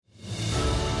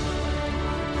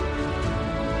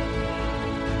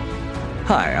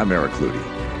Hi, I'm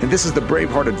Ludy, and this is the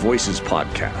Bravehearted Voices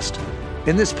Podcast.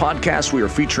 In this podcast, we are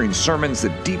featuring sermons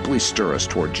that deeply stir us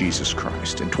toward Jesus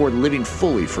Christ and toward living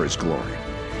fully for His glory.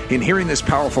 In hearing this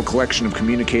powerful collection of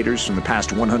communicators from the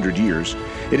past 100 years,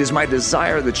 it is my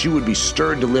desire that you would be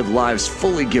stirred to live lives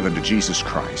fully given to Jesus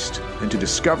Christ and to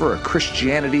discover a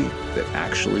Christianity that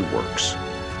actually works.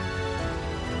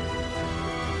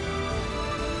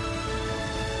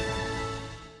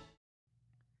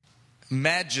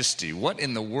 Majesty. What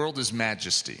in the world is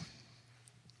majesty?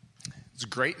 It's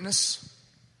greatness.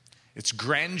 It's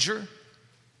grandeur.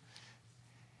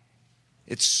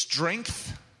 It's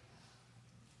strength.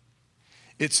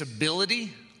 It's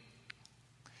ability.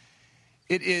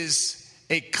 It is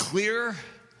a clear,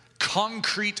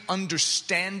 concrete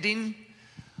understanding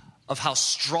of how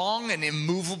strong and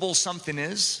immovable something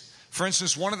is. For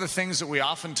instance, one of the things that we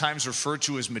oftentimes refer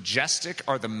to as majestic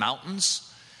are the mountains,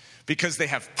 because they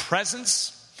have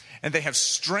presence and they have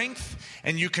strength,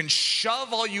 and you can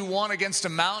shove all you want against a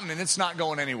mountain and it's not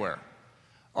going anywhere.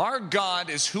 Our God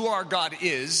is who our God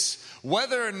is,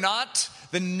 whether or not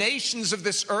the nations of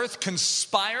this earth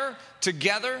conspire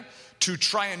together to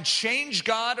try and change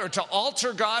God or to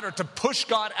alter God or to push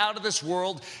God out of this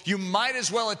world. You might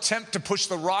as well attempt to push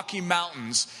the Rocky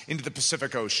Mountains into the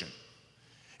Pacific Ocean.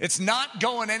 It's not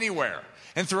going anywhere.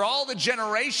 And through all the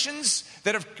generations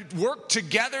that have worked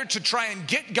together to try and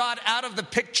get God out of the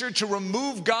picture, to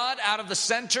remove God out of the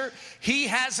center, He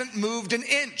hasn't moved an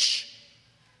inch.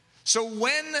 So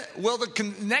when will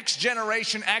the next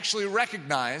generation actually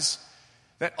recognize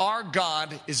that our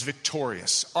God is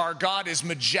victorious? Our God is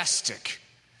majestic.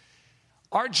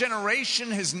 Our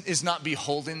generation is not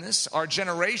beholding this. Our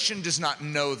generation does not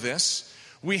know this.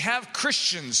 We have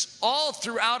Christians all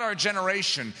throughout our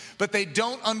generation, but they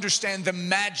don't understand the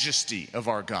majesty of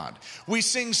our God. We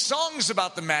sing songs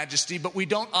about the majesty, but we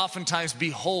don't oftentimes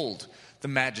behold the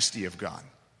majesty of God.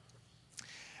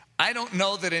 I don't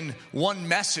know that in one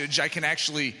message I can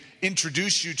actually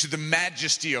introduce you to the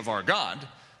majesty of our God.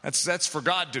 That's for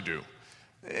God to do.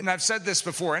 And I've said this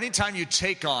before. Anytime you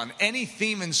take on any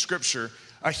theme in Scripture,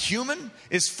 a human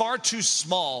is far too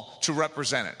small to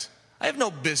represent it. I have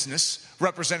no business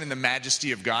representing the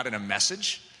majesty of God in a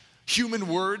message. Human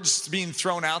words being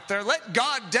thrown out there. Let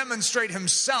God demonstrate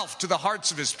Himself to the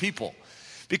hearts of His people,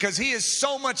 because He is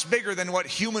so much bigger than what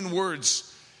human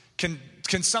words can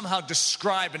somehow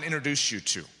describe and introduce you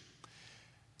to.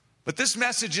 But this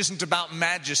message isn't about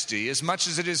majesty as much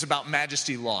as it is about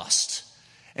Majesty Lost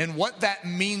and what that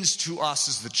means to us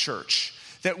as the church,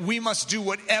 that we must do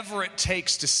whatever it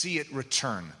takes to see it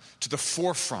return to the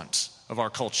forefront of our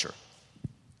culture.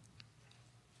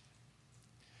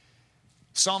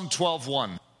 Psalm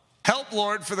 12:1. Help,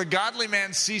 Lord, for the godly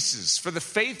man ceases, for the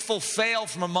faithful fail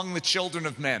from among the children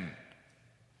of men.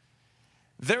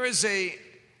 There is a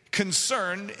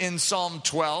concern in Psalm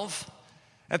 12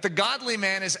 that the godly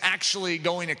man is actually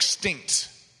going extinct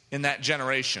in that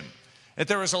generation. That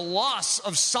there is a loss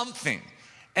of something,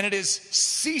 and it is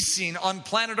ceasing on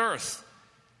planet Earth.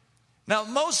 Now,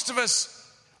 most of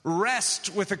us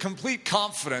rest with a complete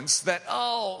confidence that,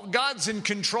 God's in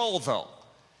control, though.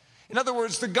 In other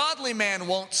words, the godly man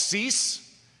won't cease.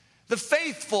 The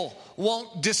faithful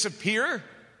won't disappear.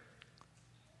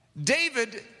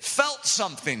 David felt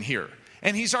something here,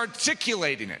 and he's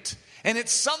articulating it. And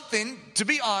it's something, to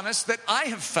be honest, that I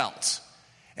have felt.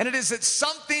 And it is that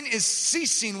something is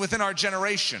ceasing within our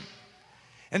generation.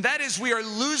 And that is, we are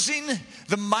losing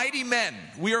the mighty men.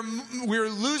 We are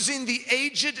losing the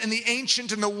aged and the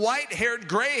ancient and the white-haired,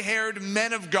 gray-haired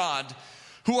men of God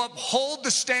who uphold the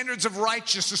standards of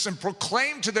righteousness and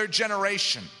proclaim to their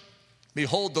generation,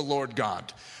 behold the Lord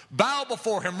God. Bow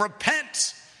before Him,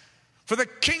 repent, for the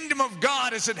kingdom of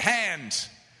God is at hand.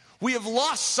 We have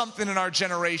lost something in our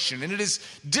generation, and it is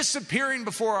disappearing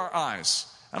before our eyes.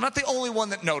 I'm not the only one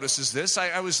that notices this.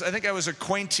 I think I was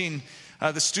acquainting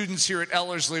the students here at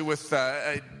Ellerslie with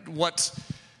what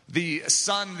the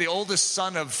oldest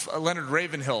son of Leonard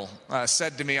Ravenhill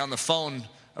said to me on the phone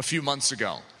a few months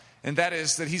ago. And that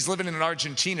is that he's living in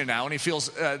Argentina now, and he feels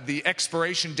the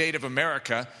expiration date of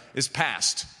America is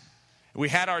past. We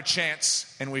had our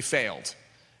chance, and we failed.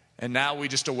 And now we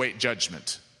just await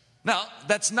judgment. Now,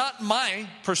 that's not my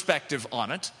perspective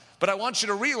on it, but I want you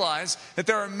to realize that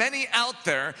there are many out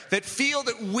there that feel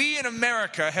that we in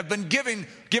America have been given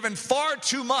far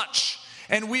too much,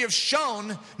 and we have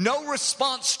shown no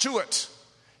response to it.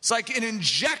 It's like an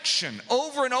injection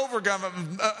over and over again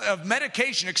of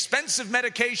medication, expensive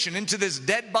medication into this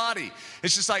dead body.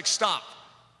 It's just like, stop,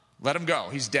 let him go,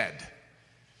 he's dead.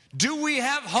 Do we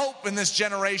have hope in this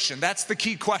generation? That's the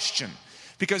key question.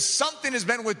 Because something has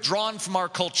been withdrawn from our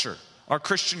culture. our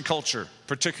Christian culture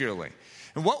particularly.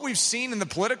 And what we've seen in the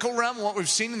political realm, what we've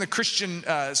seen in the Christian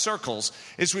circles,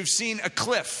 is we've seen a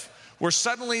cliff where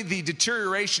suddenly the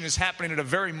deterioration is happening at a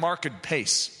very marked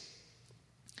pace.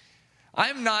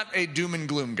 I'm not a doom and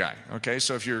gloom guy, okay?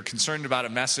 So if you're concerned about a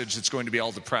message that's going to be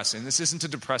all depressing, this isn't a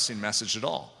depressing message at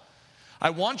all. I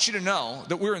want you to know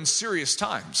that we're in serious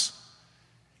times.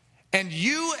 And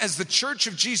you, as the Church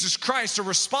of Jesus Christ, are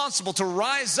responsible to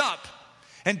rise up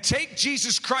and take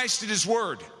Jesus Christ at His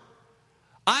word.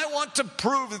 I want to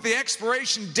prove that the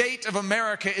expiration date of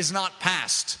America is not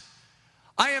past.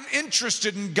 I am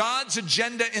interested in God's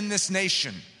agenda in this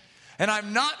nation. And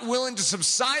I'm not willing to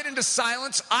subside into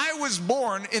silence. I was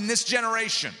born in this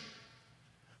generation.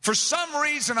 For some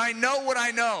reason, I know what I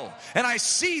know. And I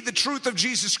see the truth of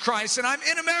Jesus Christ. And I'm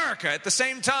in America at the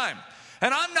same time.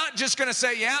 And I'm not just going to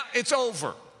say, yeah, it's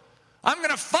over. I'm going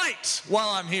to fight while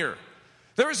I'm here.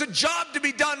 There is a job to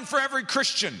be done for every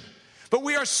Christian. But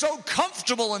we are so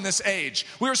comfortable in this age,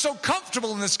 we are so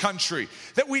comfortable in this country,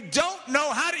 that we don't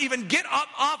know how to even get up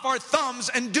off our thumbs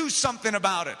and do something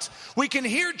about it. We can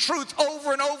hear truth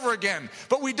over and over again,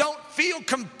 but we don't feel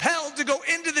compelled to go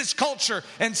into this culture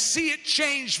and see it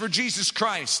change for Jesus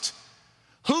Christ.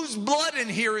 Whose blood in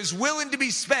here is willing to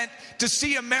be spent to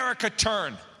see America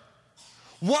turn?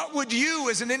 What would you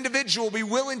as an individual be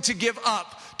willing to give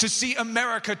up to see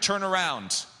America turn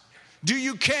around? Do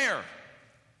you care?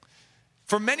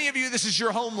 For many of you, this is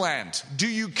your homeland. Do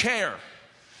you care?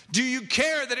 Do you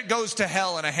care that it goes to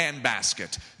hell in a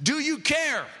handbasket? Do you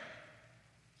care?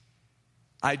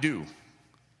 I do.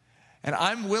 And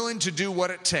I'm willing to do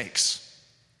what it takes.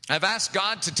 I've asked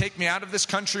God to take me out of this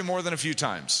country more than a few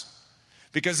times.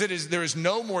 Because there is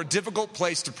no more difficult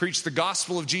place to preach the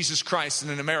gospel of Jesus Christ than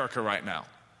in America right now.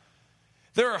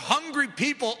 There are hungry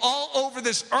people all over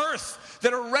this earth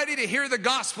that are ready to hear the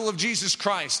gospel of Jesus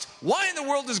Christ. Why in the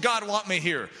world does God want me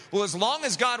here? Well, as long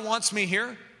as God wants me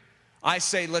here, I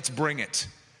say let's bring it.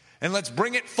 And let's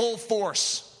bring it full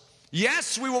force.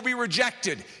 Yes, we will be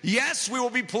rejected. Yes, we will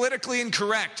be politically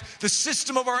incorrect. The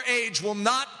system of our age will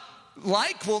not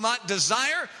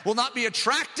desire, will not be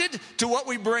attracted to what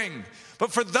we bring.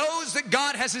 But for those that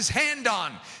God has His hand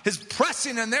on, His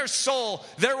pressing in their soul,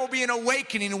 there will be an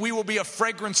awakening and we will be a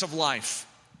fragrance of life.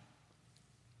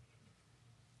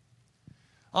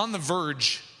 On the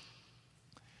verge,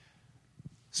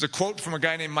 this is a quote from a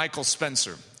guy named Michael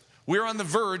Spencer. We're on the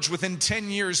verge within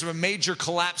 10 years of a major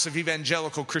collapse of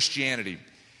evangelical Christianity.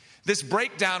 This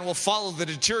breakdown will follow the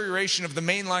deterioration of the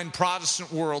mainline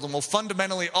Protestant world and will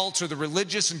fundamentally alter the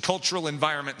religious and cultural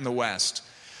environment in the West.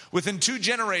 Within 2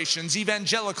 generations,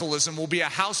 evangelicalism will be a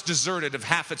house deserted of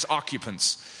half its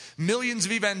occupants. Millions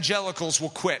of evangelicals will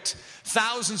quit.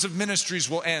 Thousands of ministries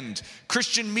will end.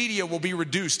 Christian media will be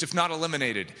reduced, if not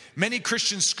eliminated. Many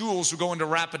Christian schools will go into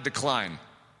rapid decline.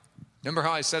 Remember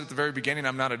how I said at the very beginning,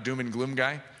 I'm not a doom and gloom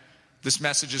guy? This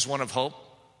message is one of hope.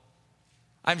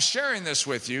 I'm sharing this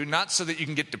with you, not so that you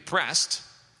can get depressed.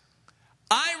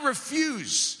 I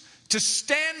refuse to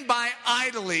stand by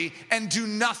idly and do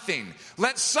nothing.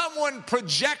 Let someone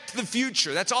project the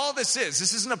future. That's all this is.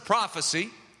 This isn't a prophecy.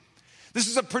 This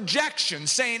is a projection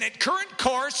saying at current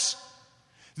course,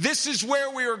 this is where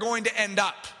we are going to end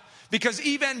up. Because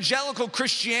evangelical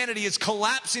Christianity is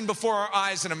collapsing before our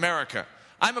eyes in America.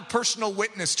 I'm a personal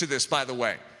witness to this, by the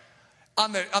way.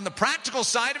 On the practical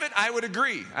side of it, I would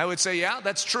agree. I would say, yeah,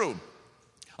 that's true.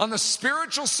 On the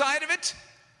spiritual side of it,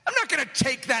 I'm not going to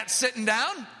take that sitting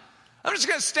down. I'm just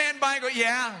going to stand by and go,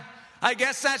 yeah, I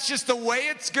guess that's just the way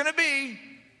it's going to be.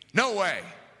 No way.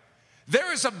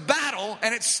 There is a battle,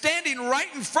 and it's standing right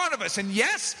in front of us. And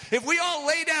yes, if we all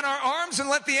lay down our arms and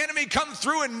let the enemy come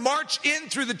through and march in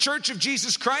through the Church of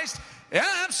Jesus Christ, yeah,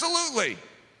 absolutely.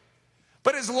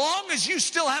 But as long as you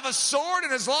still have a sword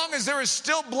and as long as there is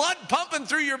still blood pumping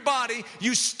through your body,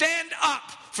 you stand up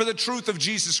for the truth of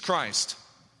Jesus Christ.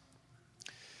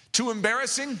 Too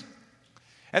embarrassing?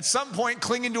 At some point,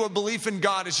 clinging to a belief in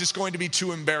God is just going to be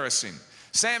too embarrassing.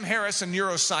 Sam Harris, a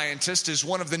neuroscientist, is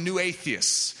one of the new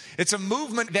atheists. It's a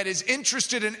movement that is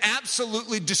interested in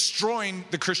absolutely destroying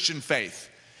the Christian faith.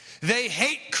 They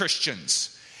hate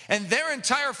Christians. And their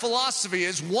entire philosophy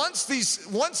is once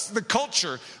the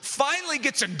culture finally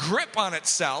gets a grip on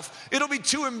itself, it'll be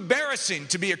too embarrassing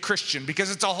to be a Christian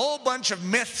because it's a whole bunch of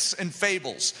myths and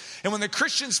fables. And when the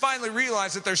Christians finally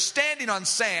realize that they're standing on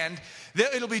sand,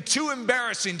 it'll be too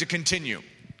embarrassing to continue.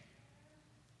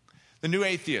 The New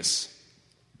Atheists.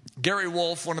 Gary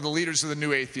Wolfe, one of the leaders of the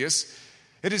New Atheists,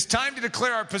 it is time to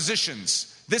declare our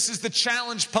positions. This is the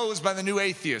challenge posed by the new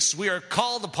atheists. We are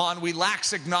called upon, we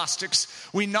lax agnostics,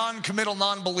 we non-committal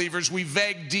non-believers, we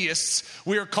vague deists.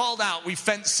 We are called out, we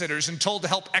fence sitters, and told to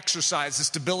help exorcise this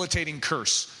debilitating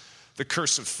curse, the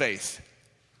curse of faith.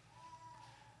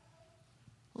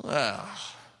 Well,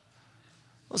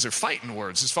 those are fighting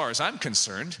words as far as I'm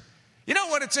concerned. You know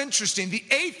what? It's interesting. The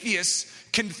atheists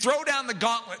can throw down the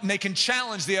gauntlet and they can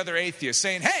challenge the other atheists,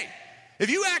 saying, hey, if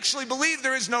you actually believe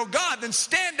there is no God, then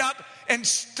stand up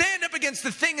against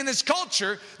the thing in this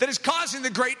culture that is causing the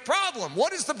great problem.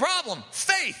 What is the problem?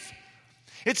 Faith.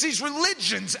 It's these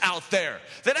religions out there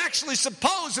that actually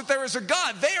suppose that there is a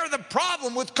God. They are the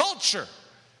problem with culture.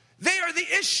 They are the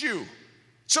issue.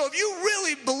 So if you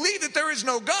really believe that there is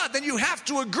no God, then you have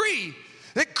to agree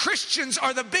that Christians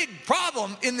are the big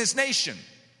problem in this nation.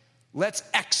 Let's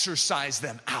exorcise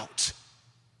them out.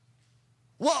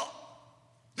 Well,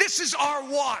 this is our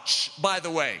watch, by the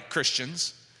way,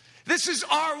 Christians. This is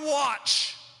our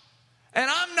watch. And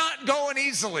I'm not going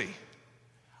easily.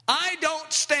 I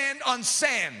don't stand on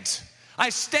sand. I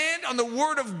stand on the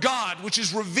Word of God, which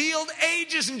is revealed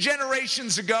ages and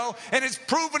generations ago and has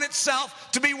proven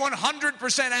itself to be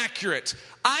 100% accurate.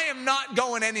 I am not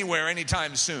going anywhere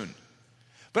anytime soon.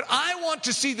 But I want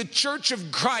to see the Church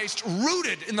of Christ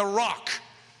rooted in the rock.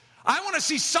 I want to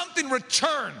see something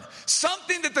return,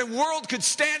 something that the world could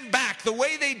stand back the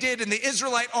way they did in the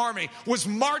Israelite army was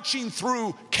marching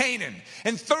through Canaan,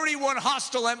 and 31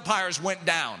 hostile empires went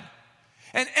down.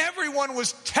 And everyone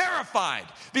was terrified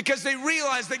because they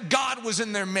realized that God was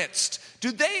in their midst.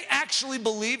 Do they actually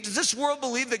believe, does this world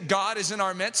believe that God is in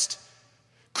our midst?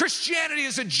 Christianity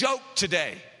is a joke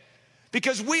today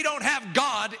because we don't have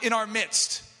God in our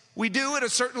midst. We do at a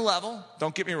certain level,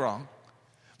 don't get me wrong.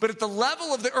 But at the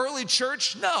level of the early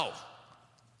church, no.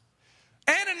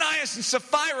 Ananias and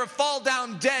Sapphira fall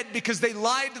down dead because they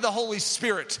lied to the Holy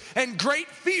Spirit, and great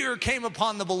fear came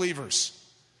upon the believers.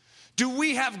 Do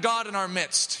we have God in our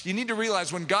midst? You need to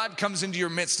realize when God comes into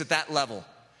your midst at that level,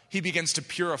 he begins to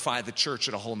purify the church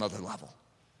at a whole nother level.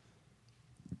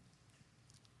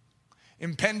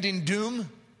 Impending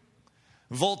doom.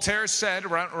 Voltaire said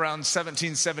around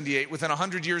 1778, within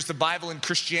 100 years, the Bible and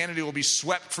Christianity will be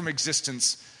swept from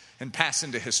existence and pass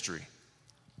into history.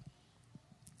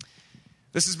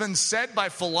 This has been said by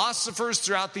philosophers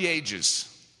throughout the ages.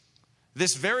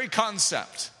 This very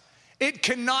concept. It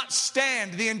cannot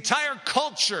stand. The entire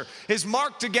culture is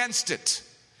marked against it.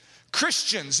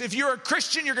 Christians, if you're a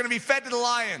Christian, you're going to be fed to the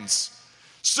lions.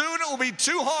 Soon it will be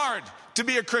too hard to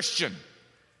be a Christian.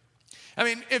 I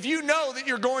mean, if you know that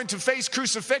you're going to face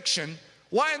crucifixion,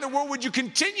 why in the world would you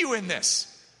continue in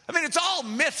this? I mean, it's all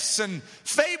myths and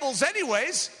fables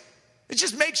anyways. It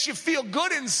just makes you feel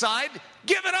good inside.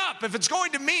 Give it up. If it's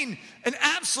going to mean an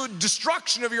absolute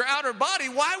destruction of your outer body,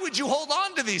 why would you hold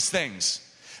on to these things?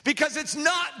 Because it's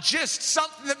not just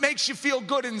something that makes you feel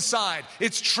good inside.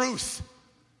 It's truth.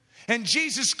 And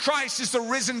Jesus Christ is the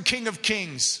risen King of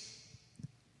Kings.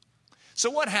 So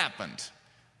what happened?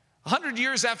 100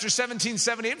 years after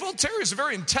 1778, Voltaire is a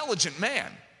very intelligent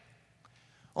man.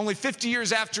 Only 50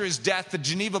 years after his death, the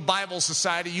Geneva Bible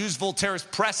Society used Voltaire's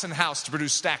press and house to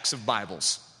produce stacks of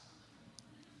Bibles.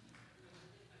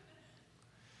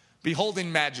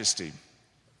 Beholding majesty,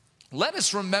 let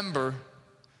us remember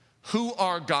who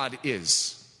our God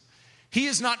is. He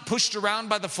is not pushed around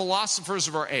by the philosophers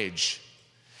of our age.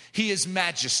 He is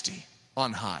majesty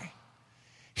on high.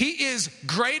 He is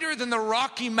greater than the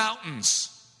Rocky Mountains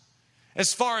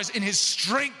as far as in his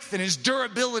strength and his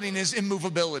durability and his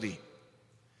immovability.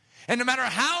 And no matter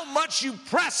how much you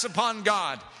press upon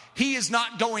God, he is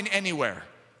not going anywhere.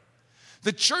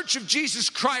 The Church of Jesus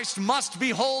Christ must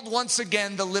behold once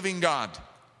again the living God.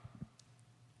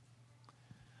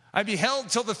 I beheld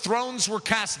till the thrones were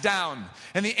cast down,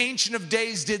 and the Ancient of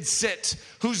Days did sit,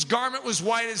 whose garment was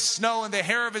white as snow, and the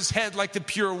hair of his head like the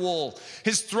pure wool.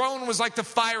 His throne was like the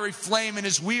fiery flame, and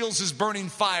his wheels as burning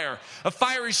fire. A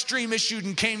fiery stream issued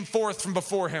and came forth from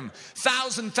before him.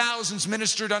 Thousands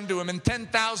ministered unto him, and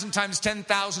 10,000 times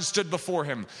 10,000 stood before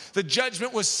him. The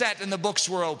judgment was set, and the books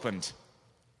were opened.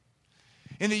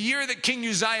 In the year that King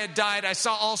Uzziah died, I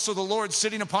saw also the Lord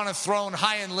sitting upon a throne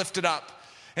high and lifted up,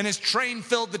 and his train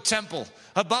filled the temple.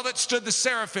 Above it stood the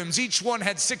seraphims. Each one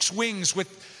had 6 wings. With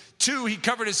 2 he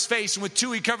covered his face, and with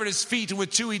 2 he covered his feet, and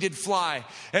with 2 he did fly.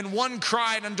 And one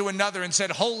cried unto another and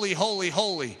said, Holy, holy,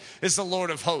 holy is the Lord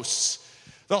of hosts.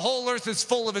 The whole earth is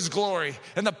full of his glory.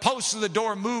 And the posts of the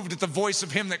door moved at the voice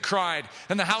of him that cried,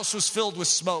 and the house was filled with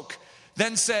smoke.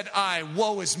 Then said I,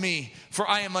 Woe is me, for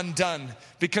I am undone,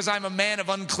 because I am a man of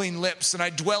unclean lips, and I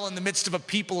dwell in the midst of a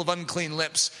people of unclean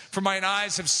lips. For mine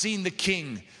eyes have seen the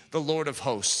King, the Lord of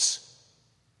hosts.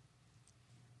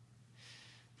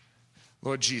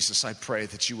 Lord Jesus, I pray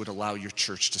that you would allow your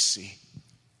church to see.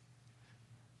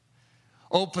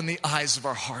 Open the eyes of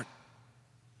our heart.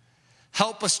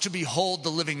 Help us to behold the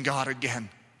living God again.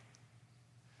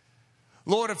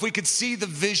 Lord, if we could see the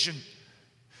vision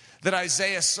that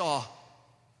Isaiah saw,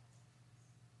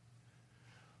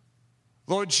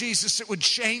 Lord Jesus, it would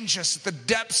change us at the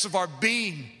depths of our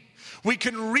being. We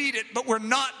can read it, but we're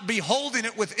not beholding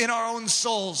it within our own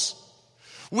souls.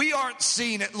 We aren't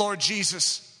seeing it, Lord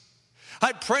Jesus.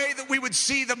 I pray that we would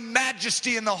see the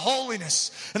majesty and the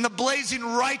holiness and the blazing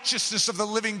righteousness of the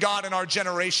living God in our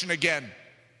generation again.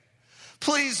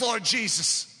 Please, Lord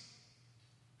Jesus,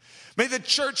 may the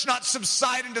church not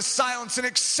subside into silence and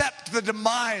accept the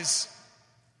demise.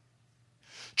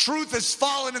 Truth has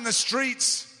fallen in the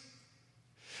streets.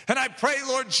 And I pray,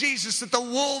 Lord Jesus, that the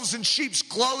wolves in sheep's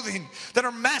clothing that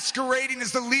are masquerading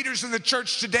as the leaders in the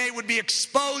church today would be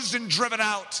exposed and driven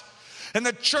out. And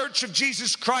the church of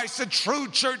Jesus Christ, the true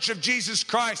church of Jesus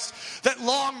Christ, that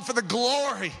long for the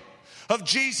glory of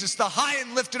Jesus, the high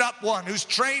and lifted up one whose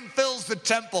train fills the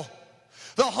temple,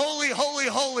 the holy, holy,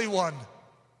 holy one.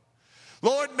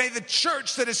 Lord, may the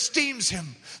church that esteems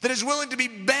him, that is willing to be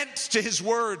bent to his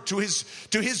word, to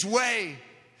his way,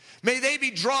 may they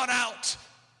be drawn out.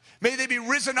 May they be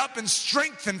risen up and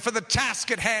strengthened for the task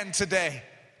at hand today.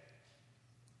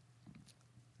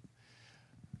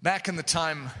 Back in the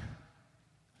time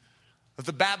of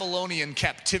the Babylonian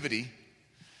captivity,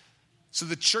 so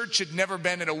the church had never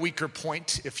been at a weaker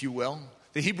point, if you will.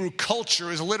 The Hebrew culture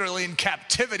is literally in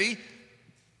captivity.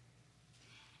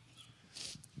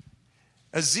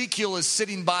 Ezekiel is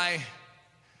sitting by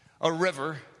a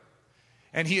river,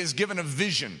 and he is given a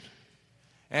vision.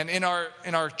 And in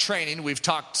our training, we've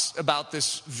talked about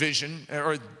this vision,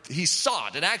 or he saw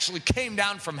it. It actually came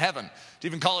down from heaven. To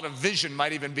even call it a vision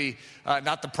might even be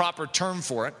not the proper term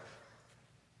for it.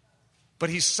 But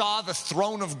he saw the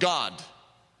throne of God,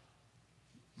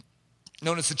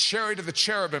 known as the chariot of the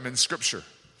cherubim in Scripture,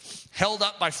 held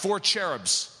up by 4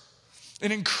 cherubs.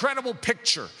 An incredible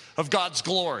picture of God's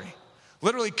glory,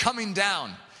 literally coming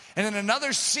down. And in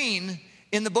another scene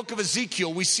in the book of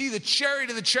Ezekiel, we see the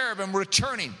chariot of the cherubim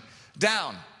returning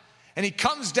down. And he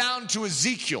comes down to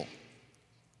Ezekiel.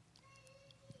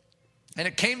 And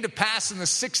it came to pass in the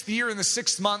 6th year, in the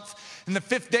 6th month, in the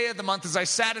 5th day of the month, as I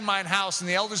sat in mine house, and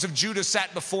the elders of Judah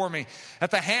sat before me,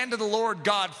 that the hand of the Lord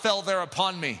God fell there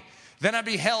upon me. Then I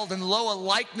beheld, and lo, a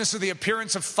likeness of the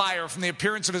appearance of fire, from the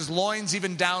appearance of his loins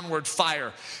even downward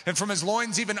fire, and from his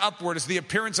loins even upward is the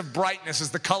appearance of brightness,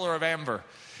 as the color of amber.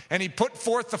 And he put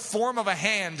forth the form of a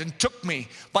hand, and took me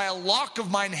by a lock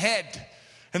of mine head,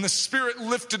 and the Spirit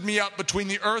lifted me up between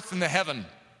the earth and the heaven,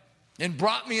 and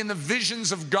brought me in the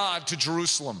visions of God to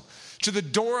Jerusalem, to the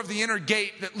door of the inner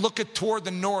gate that looketh toward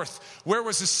the north, where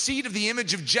was the seat of the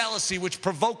image of jealousy, which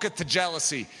provoketh to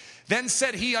jealousy. Then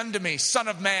said he unto me, Son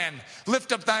of man,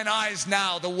 lift up thine eyes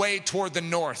now the way toward the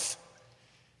north.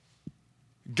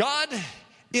 God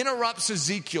interrupts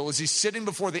Ezekiel as he's sitting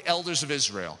before the elders of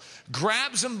Israel,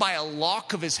 grabs him by a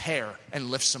lock of his hair, and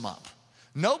lifts him up.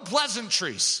 No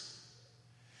pleasantries.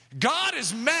 God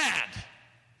is mad.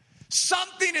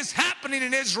 Something is happening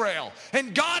in Israel,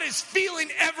 and God is feeling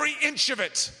every inch of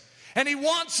it. And he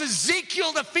wants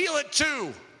Ezekiel to feel it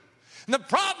too. And the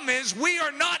problem is, we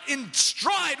are not in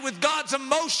stride with God's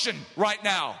emotion right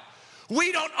now.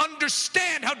 We don't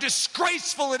understand how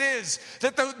disgraceful it is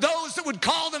that those that would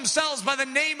call themselves by the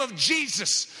name of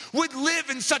Jesus would live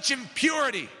in such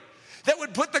impurity, that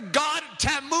would put the God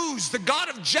Tammuz, the God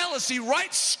of jealousy,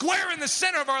 right square in the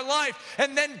center of our life,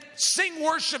 and then sing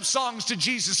worship songs to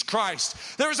Jesus Christ.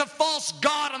 There is a false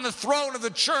God on the throne of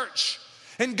the church,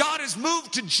 and God is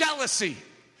moved to jealousy.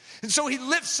 And so he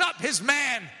lifts up his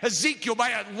man, Ezekiel, by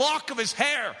a lock of his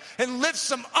hair, and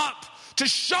lifts him up to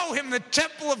show him the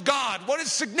temple of God. What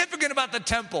is significant about the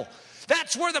temple?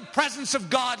 That's where the presence of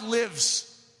God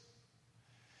lives.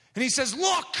 And he says,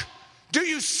 look, do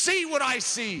you see what I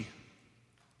see?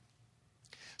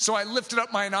 So I lifted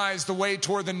up mine eyes the way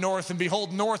toward the north, and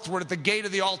behold, northward at the gate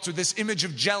of the altar, this image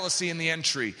of jealousy in the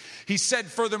entry. He said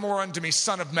furthermore unto me,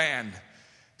 Son of man,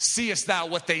 seest thou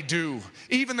what they do,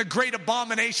 even the great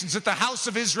abominations that the house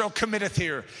of Israel committeth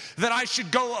here, that I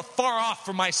should go afar off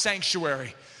from my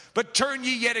sanctuary? But turn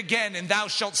ye yet again, and thou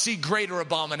shalt see greater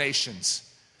abominations.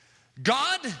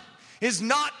 God is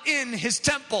not in his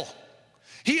temple.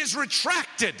 He is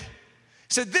retracted. He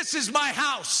said, this is my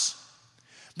house.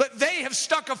 But they have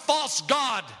stuck a false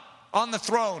god on the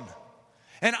throne,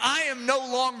 and I am no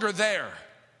longer there.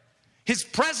 His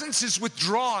presence is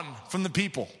withdrawn from the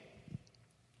people.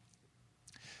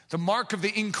 The mark of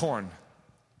the inkhorn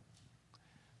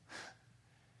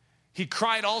He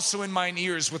cried also in mine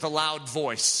ears with a loud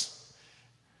voice.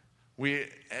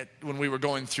 When we were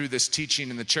going through this teaching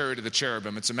in the Chariot of the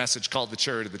Cherubim, it's a message called the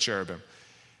Chariot of the Cherubim.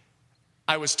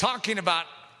 I was talking about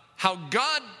how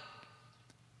God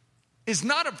is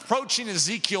not approaching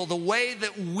Ezekiel the way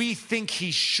that we think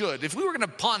he should. If we were going to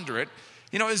ponder it,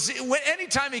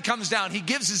 anytime he comes down, he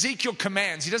gives Ezekiel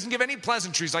commands. He doesn't give any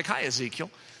pleasantries like, hi,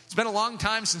 Ezekiel. It's been a long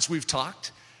time since we've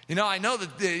talked. I know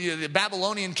that the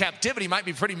Babylonian captivity might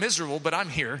be pretty miserable, but I'm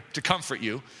here to comfort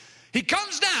you. He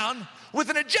comes down with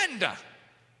an agenda.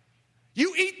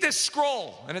 You eat this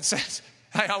scroll. And it says,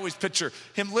 I always picture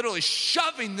him literally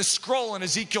shoving the scroll in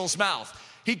Ezekiel's mouth.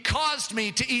 He caused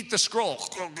me to eat the scroll.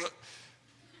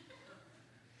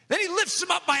 Then he lifts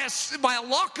him up by a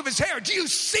lock of his hair. Do you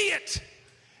see it?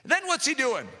 Then what's he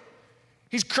doing?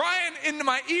 He's crying into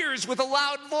my ears with a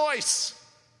loud voice.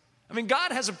 I mean,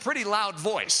 God has a pretty loud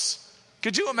voice.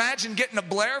 Could you imagine getting a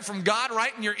blare from God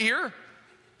right in your ear?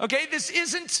 Okay, this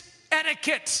isn't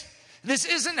etiquette. This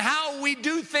isn't how we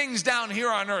do things down here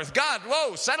on earth. God,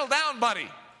 whoa, settle down, buddy.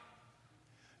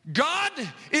 God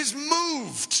is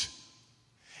moved.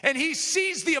 And he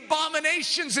sees the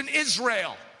abominations in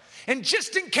Israel. And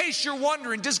just in case you're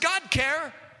wondering, does God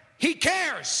care? He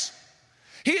cares.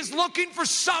 He is looking for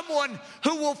someone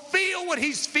who will feel what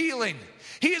he's feeling.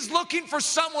 He is looking for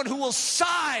someone who will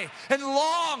sigh and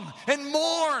long and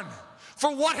mourn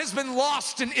for what has been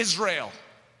lost in Israel.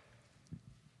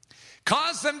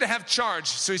 Cause them to have charge.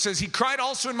 So he says, he cried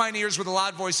also in mine ears with a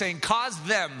loud voice, saying, cause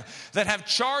them that have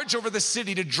charge over the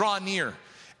city to draw near,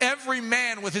 every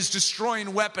man with his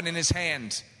destroying weapon in his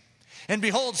hand. And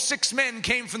behold, 6 men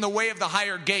came from the way of the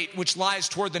higher gate, which lies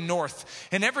toward the north,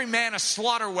 and every man a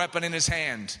slaughter weapon in his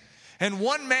hand. And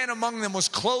one man among them was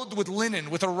clothed with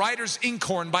linen, with a writer's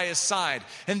inkhorn by his side.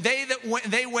 And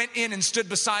they went in and stood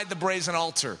beside the brazen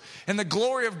altar. And the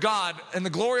glory of God and the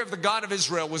glory of the God of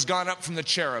Israel was gone up from the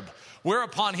cherub,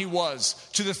 whereupon he was,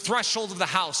 to the threshold of the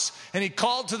house. And he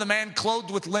called to the man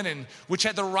clothed with linen, which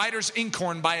had the writer's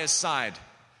inkhorn by his side.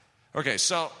 Okay,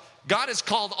 so God has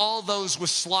called all those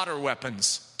with slaughter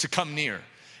weapons to come near.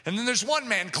 And then there's one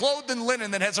man clothed in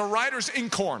linen that has a writer's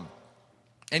inkhorn.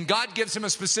 And God gives him a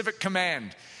specific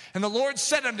command. And the Lord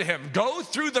said unto him, go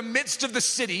through the midst of the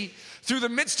city, through the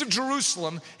midst of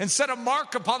Jerusalem, and set a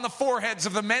mark upon the foreheads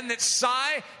of the men that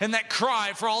sigh and that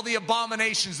cry for all the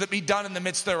abominations that be done in the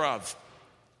midst thereof.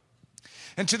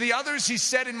 And to the others he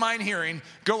said in mine hearing,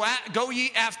 go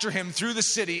ye after him through the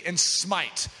city and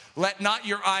smite. Let not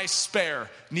your eyes spare,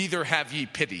 neither have ye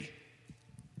pity.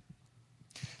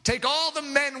 Take all the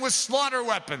men with slaughter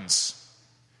weapons.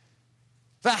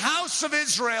 The house of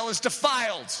Israel is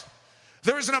defiled.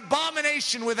 There is an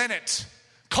abomination within it.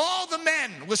 Call the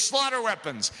men with slaughter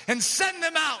weapons and send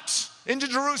them out into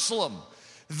Jerusalem.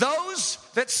 Those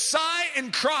that sigh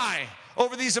and cry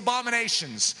over these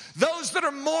abominations, those that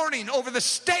are mourning over the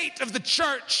state of the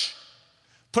church,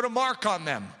 put a mark on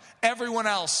them. Everyone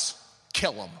else,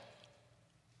 kill them.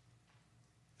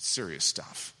 Serious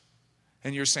stuff.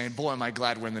 And you're saying, boy, am I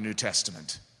glad we're in the New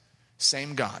Testament.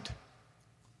 Same God.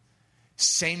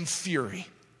 Same fury,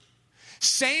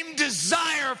 same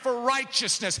desire for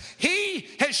righteousness. He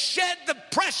has shed the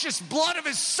precious blood of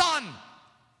his son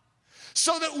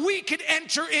so that we could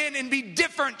enter in and be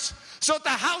different, so that the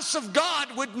house of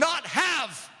God would not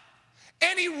have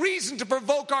any reason to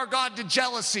provoke our God to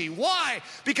jealousy. Why?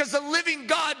 Because the living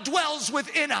God dwells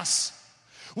within us.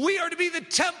 We are to be the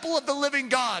temple of the living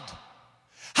God.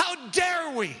 How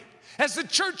dare we, as the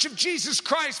Church of Jesus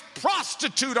Christ,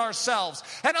 prostitute ourselves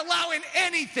and allow in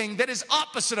anything that is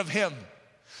opposite of him,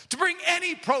 to bring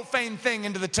any profane thing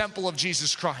into the temple of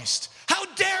Jesus Christ. How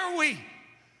dare we?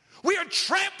 We are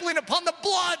trampling upon the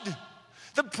blood,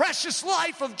 the precious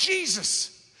life of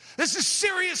Jesus. This is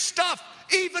serious stuff,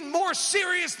 even more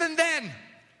serious than then.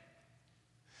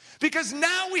 Because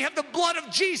now we have the blood of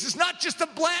Jesus, not just the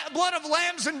blood of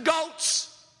lambs and goats.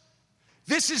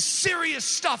 This is serious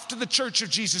stuff to the Church of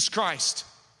Jesus Christ.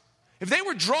 If they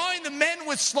were drawing the men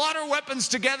with slaughter weapons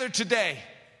together today,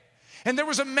 and there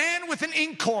was a man with an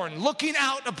inkhorn looking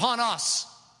out upon us,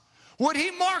 would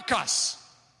he mark us?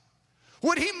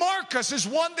 Would he mark us as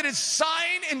one that is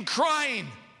sighing and crying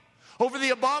over the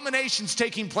abominations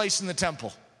taking place in the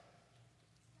temple?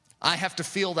 I have to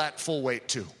feel that full weight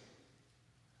too.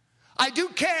 I do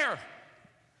care,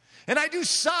 and I do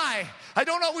sigh. I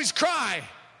don't always cry,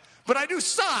 but I do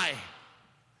sigh.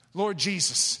 Lord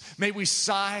Jesus, may we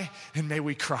sigh and may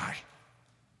we cry.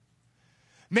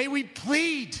 May we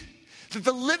plead that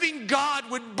the living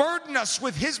God would burden us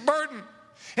with his burden.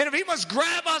 And if he must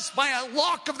grab us by a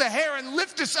lock of the hair and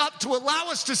lift us up to allow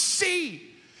us to see,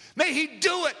 may he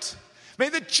do it. May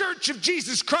the church of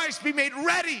Jesus Christ be made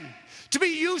ready to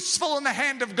be useful in the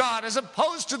hand of God as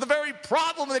opposed to the very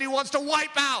problem that he wants to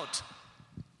wipe out.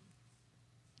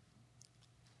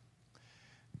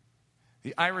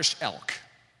 The Irish elk.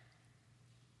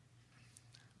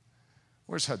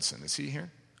 Where's Hudson? Is he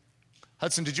here?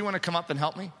 Hudson, did you want to come up and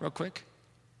help me real quick?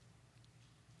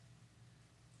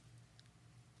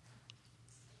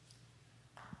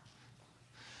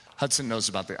 Hudson knows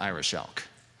about the Irish elk.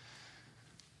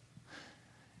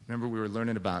 Remember we were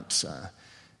learning about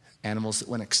animals that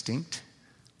went extinct?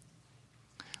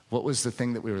 What was the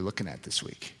thing that we were looking at this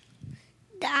week?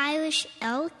 The Irish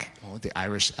elk. Oh, the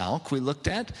Irish elk we looked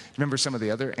at. Remember some of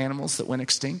the other animals that went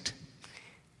extinct?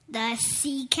 The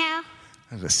sea cow.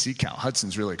 The sea cow.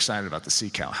 Hudson's really excited about the sea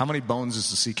cow. How many bones does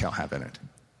the sea cow have in it?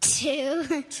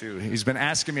 2. 2. He's been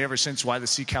asking me ever since why the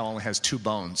sea cow only has 2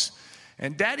 bones.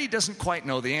 And Daddy doesn't quite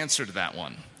know the answer to that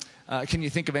one. Can you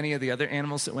think of any of the other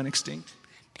animals that went extinct?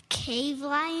 The cave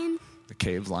lion. The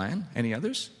cave lion. Any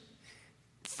others?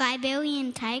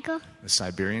 Siberian tiger. The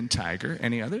Siberian tiger.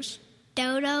 Any others?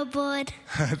 Dodo bird.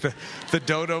 the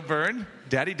dodo bird.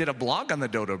 Daddy did a blog on the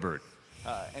dodo bird.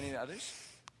 Any others?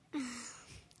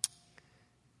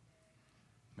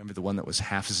 Remember the one that was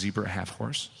half zebra, half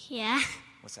horse? Yeah.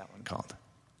 What's that one called?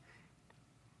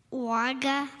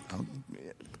 Quagga. Oh,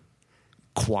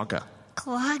 quagga.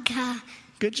 Quagga.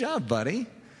 Good job, buddy.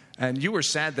 And you were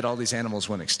sad that all these animals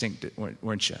went extinct,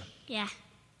 weren't you? Yeah.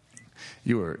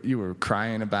 You were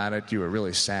crying about it. You were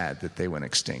really sad that they went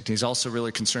extinct. He's also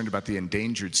really concerned about the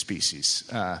endangered species.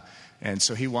 And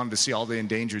so he wanted to see all the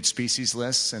endangered species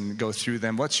lists and go through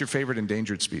them. What's your favorite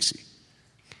endangered species?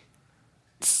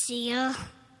 Seal.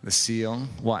 The seal.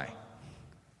 Why?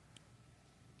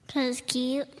 Because it's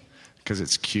cute. Because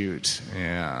it's cute.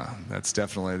 Yeah, that's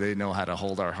definitely, they know how to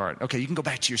hold our heart. Okay, you can go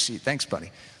back to your seat. Thanks, buddy.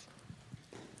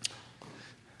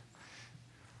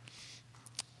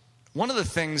 One of the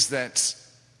things that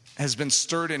has been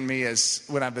stirred in me is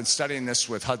when I've been studying this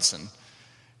with Hudson,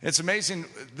 it's amazing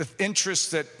the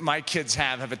interests that my kids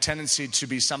have a tendency to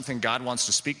be something God wants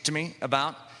to speak to me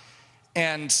about.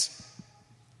 And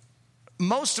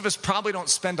most of us probably don't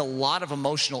spend a lot of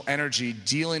emotional energy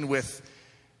dealing with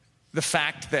the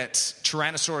fact that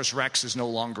Tyrannosaurus Rex is no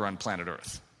longer on planet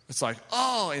Earth. It's like,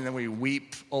 oh, and then we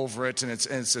weep over it, and it's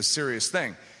a serious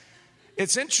thing.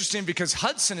 It's interesting because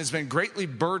Hudson has been greatly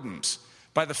burdened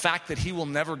by the fact that he will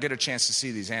never get a chance to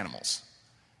see these animals.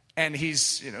 And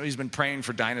he's been praying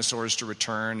for dinosaurs to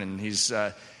return, and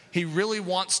he really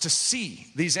wants to see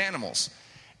these animals.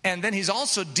 And then he's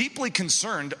also deeply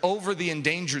concerned over the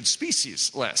endangered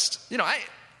species list.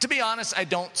 To be honest, I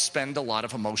don't spend a lot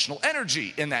of emotional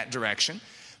energy in that direction.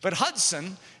 But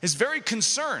Hudson is very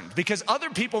concerned because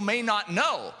other people may not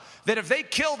know that if they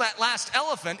kill that last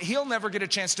elephant, he'll never get a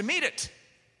chance to meet it.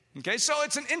 Okay, so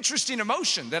it's an interesting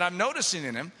emotion that I'm noticing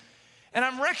in him. And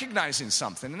I'm recognizing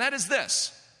something, and that is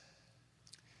this.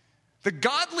 The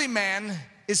godly man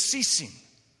is ceasing.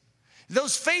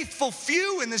 Those faithful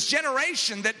few in this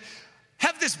generation that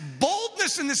have this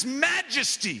boldness and this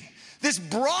majesty, this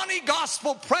brawny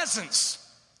gospel presence,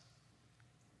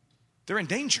 they're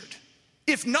endangered,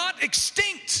 if not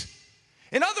extinct.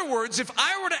 In other words, if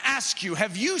I were to ask you,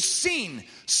 have you seen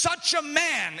such a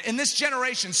man in this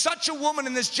generation, such a woman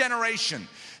in this generation,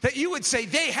 that you would say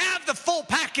they have the full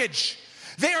package?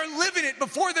 They are living it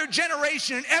before their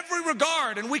generation in every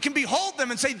regard, and we can behold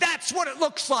them and say, that's what it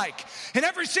looks like. And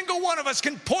every single one of us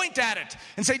can point at it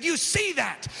and say, do you see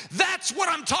that? That's what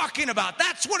I'm talking about.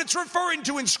 That's what it's referring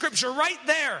to in Scripture right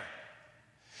there.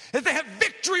 That they have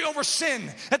victory over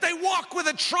sin, that they walk with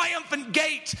a triumphant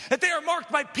gait, that they are marked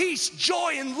by peace,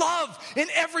 joy, and love in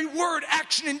every word,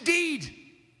 action, and deed.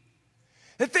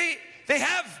 That they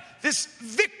have this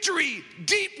victory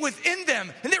deep within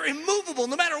them, and they're immovable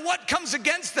no matter what comes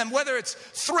against them, whether it's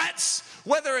threats,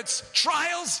 whether it's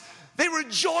trials, they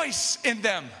rejoice in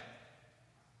them.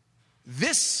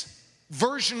 This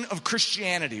version of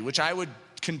Christianity, which I would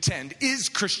contend is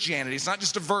Christianity, it's not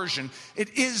just a version,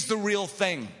 it is the real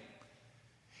thing,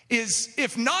 is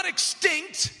if not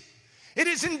extinct, it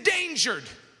is endangered.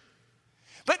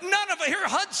 But none of it, here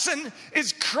Hudson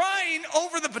is crying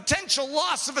over the potential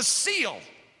loss of a seal.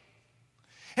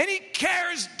 And he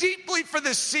cares deeply for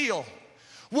this seal.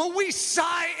 Will we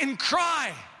sigh and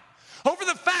cry over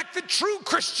the fact that true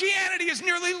Christianity is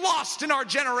nearly lost in our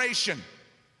generation?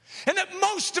 And that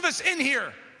most of us in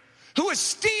here who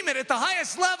esteem it at the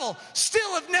highest level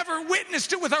still have never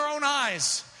witnessed it with our own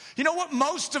eyes. You know what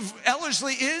most of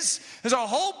Ellerslie is? There's a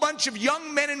whole bunch of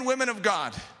young men and women of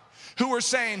God who are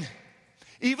saying,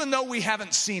 even though we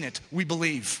haven't seen it, we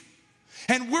believe.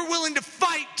 And we're willing to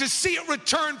fight to see it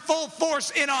return full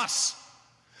force in us.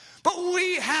 But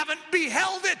we haven't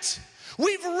beheld it.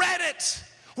 We've read it.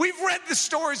 We've read the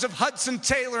stories of Hudson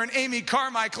Taylor and Amy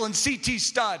Carmichael and C.T.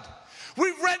 Studd.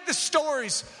 We've read the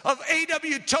stories of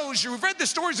A.W. Tozier. We've read the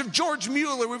stories of George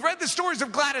Mueller. We've read the stories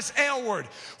of Gladys Aylward.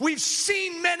 We've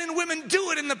seen men and women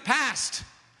do it in the past.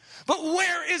 But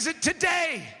where is it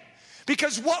today?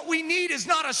 Because what we need is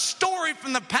not a story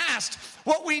from the past.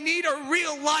 What we need are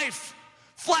real life,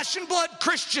 flesh and blood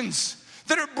Christians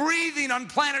that are breathing on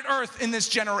planet Earth in this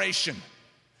generation.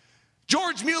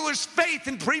 George Mueller's faith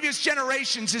in previous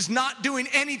generations is not doing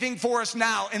anything for us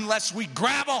now unless we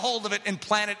grab a hold of it and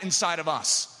plant it inside of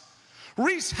us.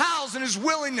 Reese Howells and his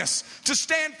willingness to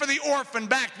stand for the orphan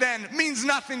back then means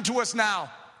nothing to us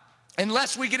now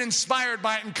unless we get inspired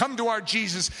by it and come to our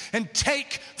Jesus and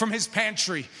take from his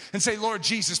pantry and say, Lord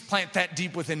Jesus, plant that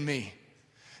deep within me.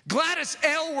 Gladys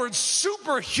Aylward's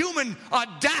superhuman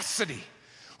audacity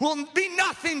will be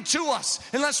nothing to us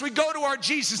unless we go to our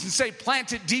Jesus and say,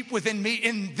 plant it deep within me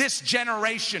in this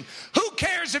generation. Who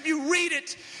cares if you read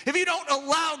it, if you don't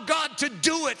allow God to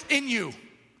do it in you?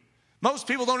 Most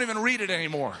people don't even read it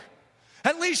anymore.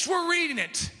 At least we're reading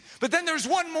it. But then there's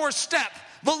one more step,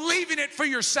 believing it for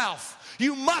yourself.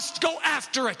 You must go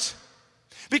after it.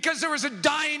 Because there is a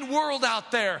dying world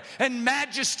out there, and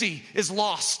majesty is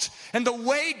lost. And the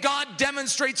way God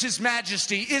demonstrates his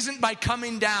majesty isn't by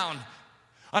coming down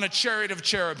on a chariot of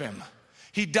cherubim.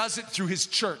 He does it through his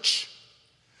church.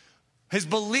 His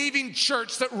believing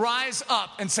church that rise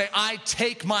up and say, I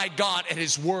take my God at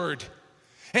his word.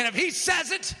 And if he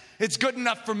says it, it's good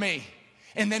enough for me.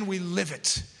 And then we live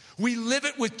it. We live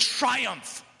it with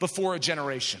triumph before a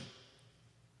generation.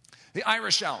 The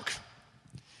Irish Elk.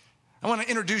 I want to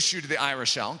introduce you to the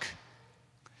Irish Elk.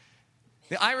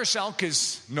 The Irish Elk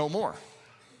is no more.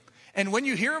 And when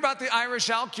you hear about the Irish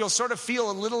Elk, you'll sort of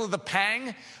feel a little of the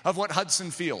pang of what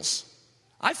Hudson feels.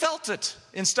 I felt it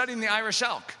in studying the Irish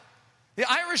Elk. The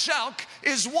Irish Elk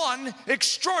is one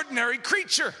extraordinary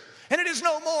creature, and it is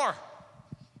no more.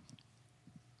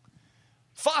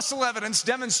 Fossil evidence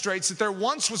demonstrates that there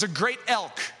once was a great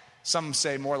elk. Some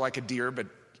say more like a deer, but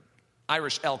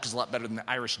Irish elk is a lot better than the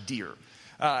Irish deer.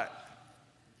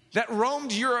 That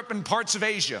roamed Europe and parts of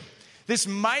Asia. This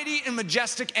mighty and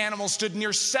majestic animal stood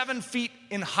near 7 feet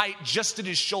in height just at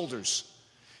his shoulders.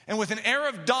 And with an air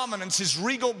of dominance, his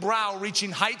regal brow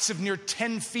reaching heights of near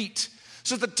 10 feet.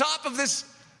 So the top of this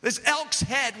elk's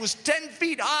head was 10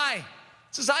 feet high.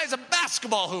 It's as high as a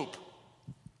basketball hoop.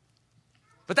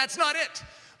 But that's not it.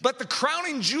 But the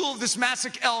crowning jewel of this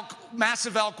massive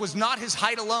elk was not his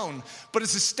height alone, but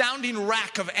his astounding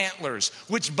rack of antlers,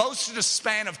 which boasted a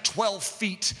span of 12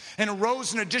 feet and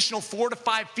rose an additional 4 to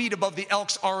 5 feet above the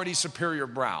elk's already superior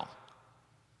brow.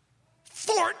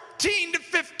 14 to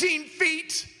 15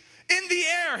 feet in the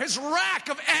air, his rack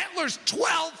of antlers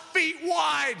 12 feet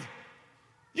wide.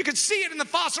 You can see it in the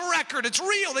fossil record. It's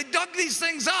real. They dug these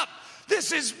things up.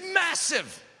 This is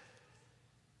massive.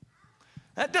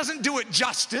 That doesn't do it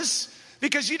justice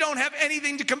because you don't have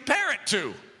anything to compare it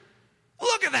to.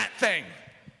 Look at that thing.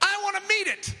 I want to meet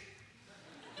it.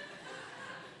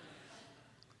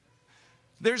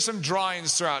 There's some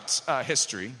drawings throughout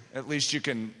history. At least you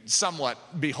can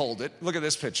somewhat behold it. Look at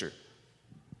this picture.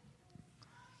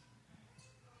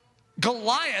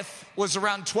 Goliath was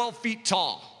around 12 feet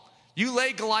tall. You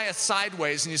lay Goliath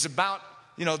sideways and he's about,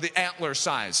 the antler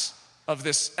size of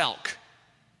this elk.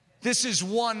 This is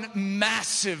one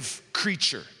massive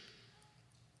creature.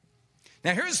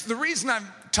 Now here's the reason I'm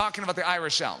talking about the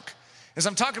Irish elk, is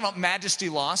I'm talking about Majesty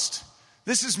Lost.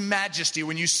 This is majesty.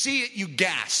 When you see it, you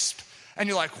gasp. And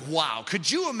you're like, wow, could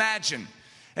you imagine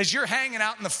as you're hanging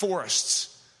out in the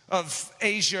forests of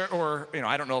Asia or,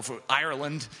 I don't know if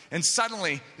Ireland, and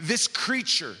suddenly this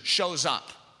creature shows up.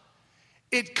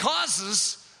 It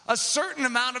causes a certain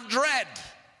amount of dread.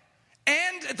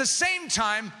 And at the same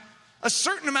time, a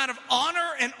certain amount of honor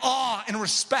and awe and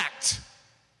respect.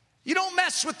 You don't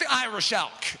mess with the Irish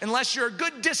elk unless you're a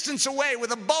good distance away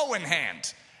with a bow in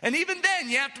hand. And even then,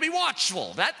 you have to be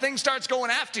watchful. That thing starts going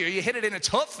after you. You hit it in its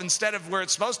hoof instead of where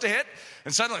it's supposed to hit.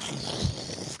 And suddenly,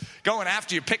 going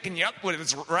after you, picking you up with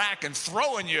its rack and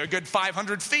throwing you a good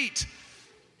 500 feet.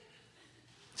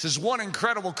 This is one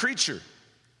incredible creature.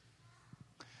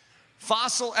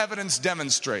 Fossil evidence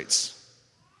demonstrates.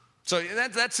 So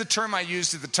that's the term I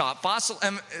used at the top.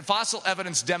 Fossil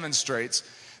evidence demonstrates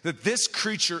that this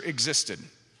creature existed.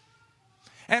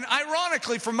 And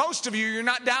ironically, for most of you, you're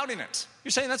not doubting it.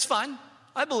 You're saying, that's fine.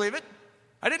 I believe it.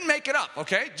 I didn't make it up,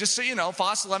 okay? Just so you know,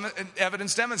 fossil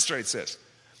evidence demonstrates this.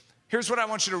 Here's what I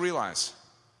want you to realize.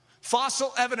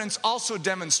 Fossil evidence also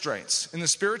demonstrates, in the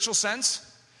spiritual sense,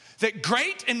 that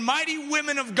great and mighty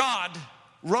women of God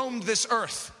roamed this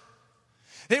earth.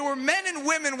 They were men and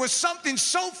women with something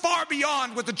so far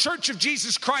beyond what the Church of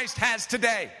Jesus Christ has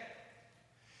today.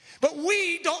 But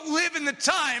we don't live in the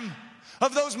time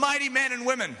of those mighty men and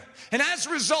women. And as a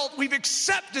result, we've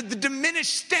accepted the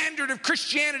diminished standard of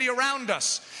Christianity around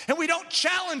us. And we don't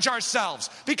challenge ourselves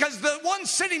because the one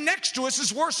sitting next to us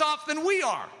is worse off than we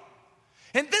are.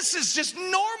 And this is just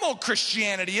normal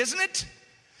Christianity, isn't it?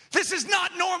 This is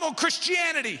not normal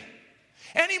Christianity.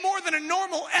 Any more than a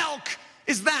normal elk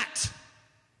is that.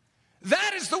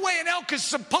 That is the way an elk is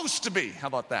supposed to be. How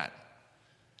about that?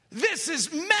 This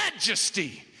is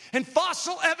majesty. And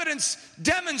fossil evidence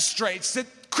demonstrates that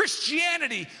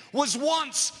Christianity was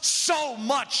once so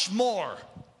much more.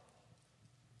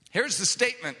 Here's the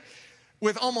statement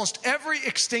with almost every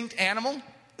extinct animal.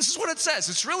 This is what it says.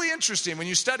 It's really interesting when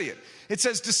you study it. It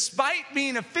says, despite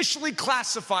being officially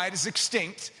classified as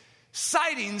extinct,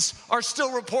 sightings are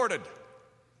still reported.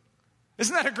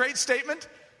 Isn't that a great statement?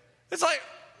 It's like,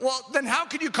 well, then how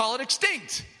could you call it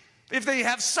extinct if they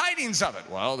have sightings of it?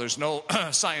 Well, there's no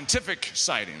scientific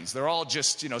sightings. They're all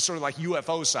just, sort of like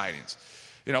UFO sightings,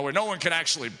 where no one can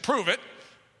actually prove it.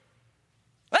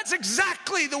 That's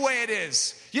exactly the way it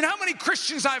is. You know how many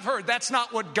Christians I've heard, that's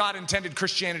not what God intended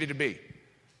Christianity to be.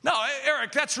 No,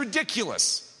 Eric, that's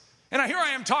ridiculous. And here I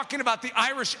am talking about the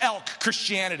Irish Elk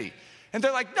Christianity. And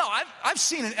they're like, no, I've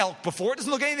seen an elk before. It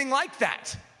doesn't look anything like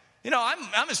that.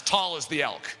 I'm as tall as the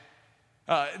elk.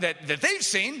 That they've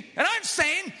seen, and I'm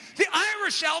saying the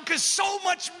Irish elk is so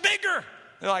much bigger.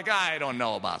 They're like, I don't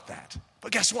know about that.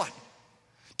 But guess what?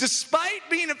 Despite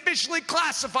being officially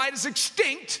classified as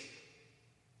extinct,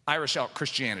 Irish elk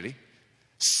Christianity,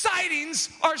 sightings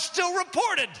are still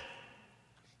reported.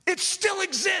 It still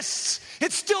exists.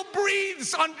 It still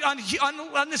breathes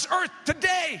on this earth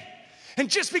today. And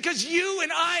just because you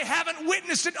and I haven't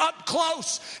witnessed it up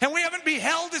close and we haven't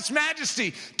beheld its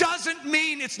majesty doesn't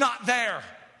mean it's not there.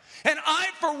 And I,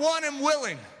 for one, am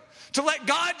willing to let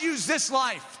God use this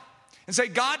life and say,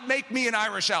 God, make me an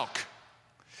Irish elk.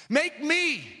 Make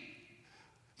me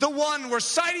the one where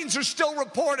sightings are still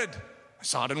reported. I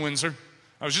saw it in Windsor.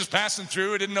 I was just passing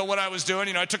through. I didn't know what I was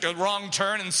doing. I took a wrong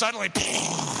turn and suddenly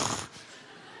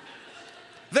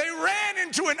they ran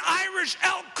into an Irish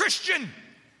elk Christian.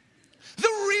 The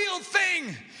real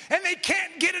thing, and they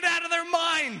can't get it out of their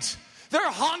mind. They're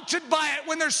haunted by it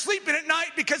when they're sleeping at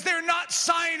night because they're not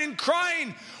sighing and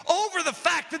crying over the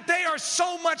fact that they are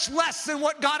so much less than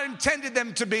what God intended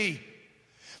them to be.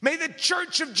 May the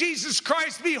Church of Jesus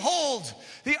Christ behold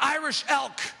the Irish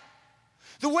elk,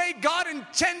 the way God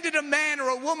intended a man or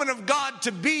a woman of God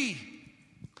to be.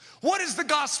 What is the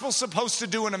gospel supposed to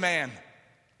do in a man?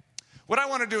 What I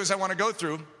want to do is I want to go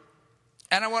through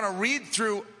and I want to read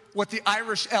through what the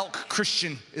Irish elk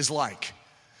Christian is like,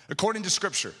 according to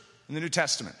Scripture in the New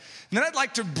Testament. And then I'd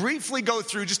like to briefly go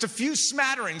through just a few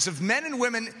smatterings of men and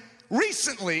women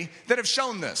recently that have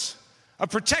shown this. A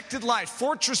protected life,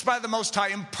 fortress by the Most High,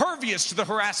 impervious to the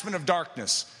harassment of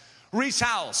darkness. Rees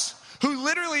Howells, who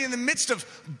literally in the midst of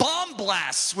bomb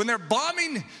blasts, when they're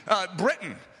bombing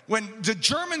Britain, when the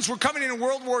Germans were coming in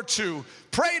World War II,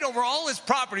 prayed over all his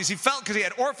properties. He felt, because he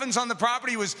had orphans on the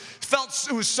property, felt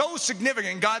it was so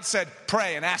significant. God said,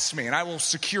 pray and ask me, and I will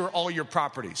secure all your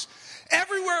properties.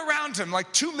 Everywhere around him,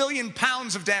 like 2 million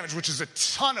pounds of damage, which is a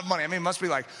ton of money. I mean, it must be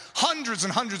like hundreds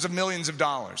and hundreds of millions of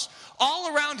dollars.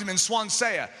 All around him in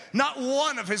Swansea, not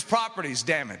one of his properties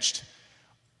damaged.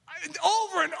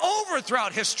 Over and over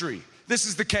throughout history, this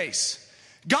is the case.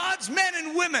 God's men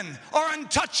and women are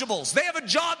untouchables. They have a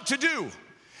job to do.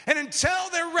 And until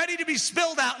they're ready to be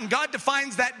spilled out, and God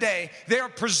defines that day, they are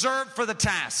preserved for the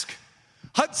task.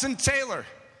 Hudson Taylor,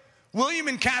 William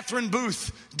and Catherine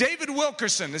Booth, David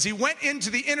Wilkerson, as he went into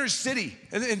the inner city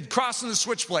and crossing the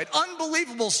switchblade.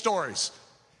 Unbelievable stories.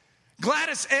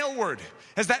 Gladys Aylward,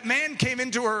 as that man came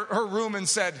into her room and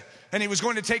said, and he was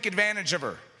going to take advantage of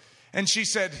her. And she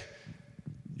said,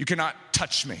 you cannot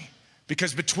touch me,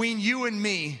 because between you and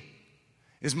me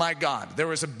is my God.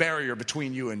 There is a barrier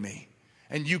between you and me,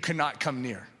 and you cannot come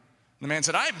near. And the man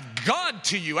said, I am God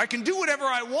to you. I can do whatever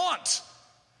I want.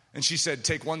 And she said,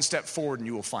 take one step forward and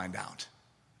you will find out.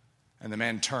 And the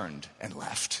man turned and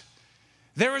left.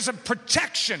 There is a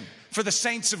protection for the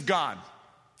saints of God.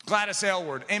 Gladys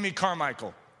Aylward, Amy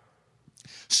Carmichael.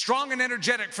 Strong and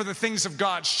energetic for the things of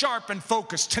God, sharp and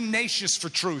focused, tenacious for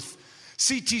truth.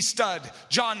 C.T. Studd,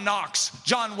 John Knox,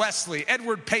 John Wesley,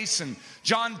 Edward Payson,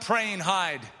 John Praying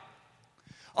Hyde.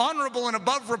 Honorable and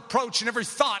above reproach in every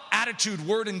thought, attitude,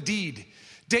 word, and deed.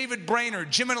 David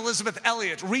Brainerd, Jim and Elizabeth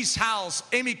Elliott, Rees Howells,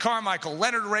 Amy Carmichael,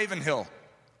 Leonard Ravenhill.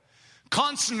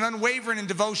 Constant and unwavering in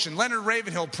devotion, Leonard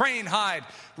Ravenhill, Praying Hyde,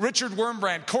 Richard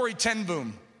Wurmbrand, Corrie ten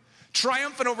Boom.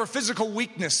 Triumphant over physical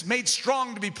weakness, made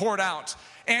strong to be poured out.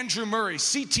 Andrew Murray,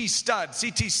 CT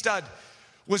Stud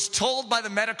was told by the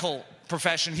medical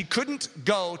profession he couldn't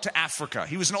go to Africa.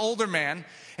 He was an older man,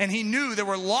 and he knew there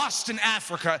were lost in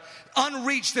Africa,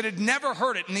 unreached, that had never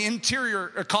heard it in the interior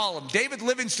column. David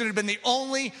Livingstone had been the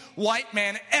only white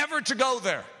man ever to go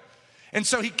there. And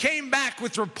so he came back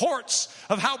with reports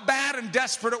of how bad and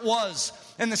desperate it was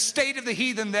and the state of the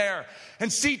heathen there. And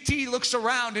CT looks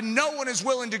around and no one is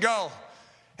willing to go.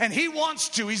 And he wants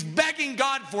to. He's begging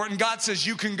God for it. And God says,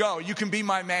 you can go. You can be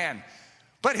my man.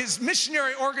 But his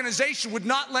missionary organization would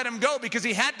not let him go because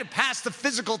he had to pass the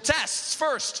physical tests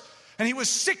first. And he was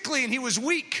sickly and he was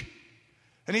weak.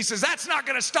 And he says, that's not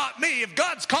going to stop me. If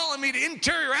God's calling me to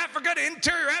interior Africa,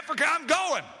 I'm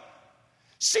going.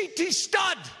 CT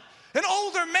Stud, an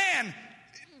older man,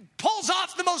 pulls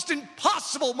off the most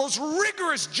impossible, most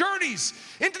rigorous journeys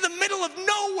into the middle of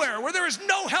nowhere where there is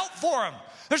no help for him.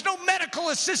 There's no medical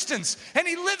assistance. And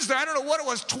he lives there, I don't know what it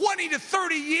was, 20 to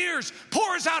 30 years,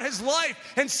 pours out his life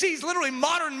and sees literally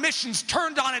modern missions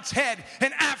turned on its head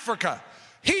in Africa.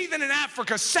 Heathen in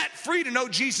Africa set free to know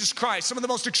Jesus Christ. Some of the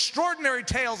most extraordinary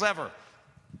tales ever.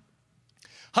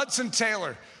 Hudson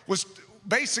Taylor was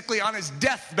basically on his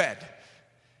deathbed.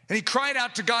 And he cried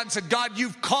out to God and said, God,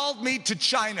 you've called me to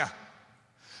China.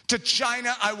 To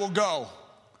China I will go.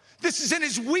 This is in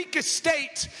his weakest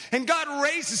state. And God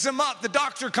raises him up. The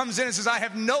doctor comes in and says, I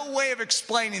have no way of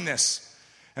explaining this.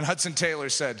 And Hudson Taylor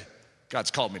said, God's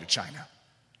called me to China.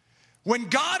 When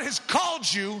God has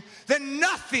called you, then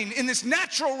nothing in this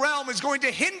natural realm is going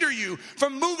to hinder you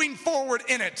from moving forward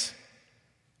in it.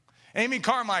 Amy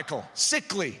Carmichael,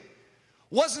 sickly,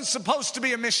 wasn't supposed to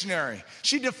be a missionary.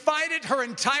 She defied it her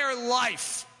entire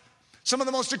life. Some of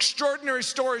the most extraordinary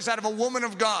stories out of a woman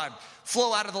of God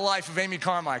flow out of the life of Amy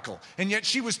Carmichael. And yet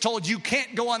she was told, you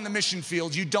can't go on the mission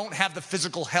field. You don't have the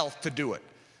physical health to do it.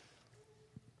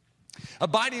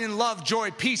 Abiding in love,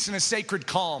 joy, peace, and a sacred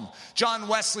calm. John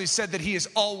Wesley said that he is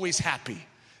always happy.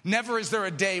 Never is there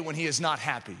a day when he is not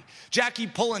happy. Jackie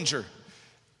Pullinger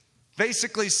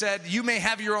basically said, you may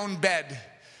have your own bed,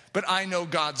 but I know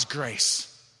God's grace.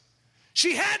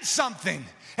 She had something,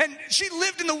 and she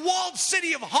lived in the walled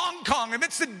city of Hong Kong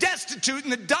amidst the destitute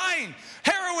and the dying,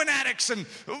 heroin addicts and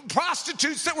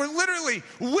prostitutes that were literally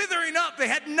withering up. They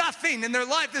had nothing in their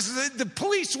life. The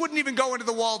police wouldn't even go into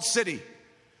the walled city.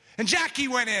 And Jackie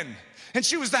went in, and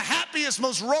she was the happiest,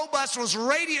 most robust, most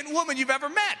radiant woman you've ever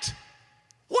met.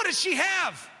 What does she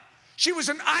have? She was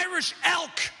an Irish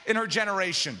elk in her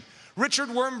generation. Richard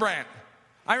Wurmbrand.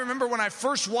 I remember when I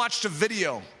first watched a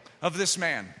video of this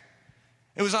man.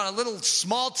 It was on a little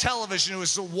small television. It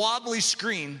was a wobbly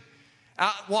screen.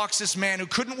 Out walks this man who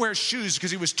couldn't wear shoes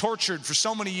because he was tortured for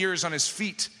so many years on his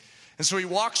feet. And so he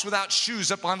walks without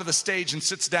shoes up onto the stage and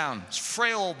sits down. He's a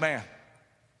frail old man.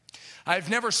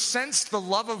 I've never sensed the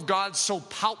love of God so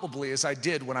palpably as I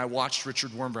did when I watched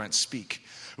Richard Wurmbrand speak.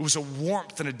 It was a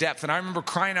warmth and a depth. And I remember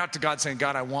crying out to God saying,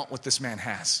 God, I want what this man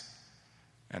has.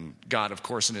 And God, of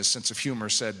course, in his sense of humor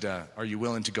said, are you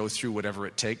willing to go through whatever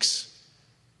it takes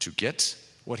to get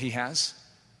what he has?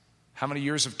 How many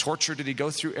years of torture did he go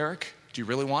through, Eric? Do you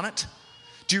really want it?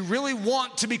 Do you really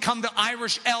want to become the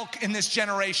Irish elk in this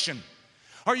generation?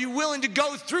 Are you willing to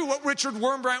go through what Richard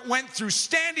Wurmbrand went through,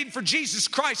 standing for Jesus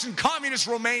Christ in communist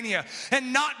Romania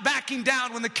and not backing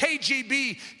down when the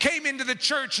KGB came into the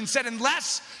church and said,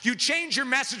 unless you change your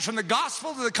message from the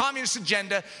gospel to the communist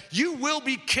agenda, you will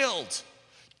be killed.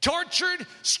 Tortured,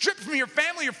 stripped from your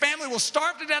family will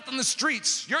starve to death on the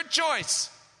streets. Your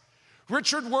choice.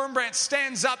 Richard Wurmbrand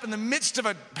stands up in the midst of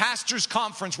a pastor's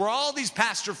conference where all these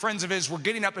pastor friends of his were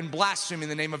getting up and blaspheming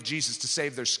the name of Jesus to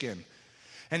save their skin.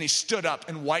 And he stood up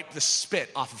and wiped the spit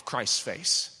off of Christ's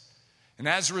face. And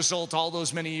as a result, all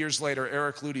those many years later,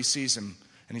 Eric Ludy sees him,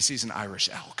 and he sees an Irish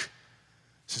elk.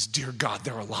 He says, dear God,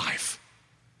 they're alive.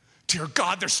 Dear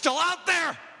God, they're still out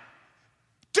there.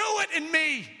 Do it in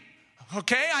me.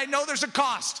 Okay, I know there's a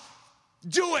cost.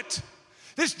 Do it.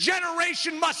 This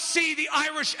generation must see the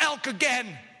Irish elk again.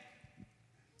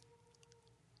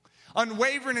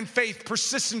 Unwavering in faith,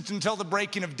 persistent until the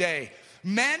breaking of day.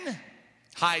 Men,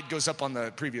 Hyde goes up on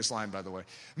the previous line, by the way.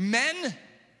 Men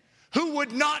who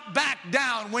would not back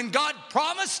down. When God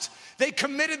promised, they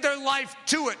committed their life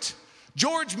to it.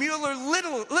 George Mueller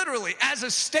literally, as a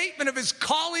statement of his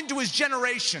calling to his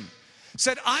generation,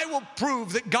 said, I will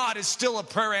prove that God is still a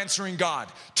prayer answering God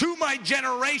to my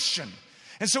generation.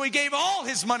 And so he gave all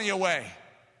his money away.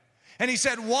 And he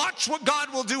said, watch what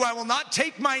God will do. I will not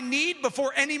take my need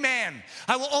before any man.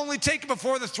 I will only take it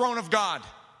before the throne of God.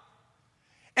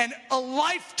 And a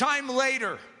lifetime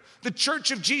later, the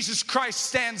Church of Jesus Christ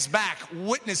stands back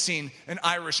witnessing an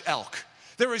Irish elk.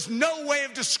 There is no way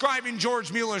of describing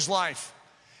George Mueller's life.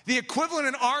 The equivalent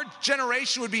in our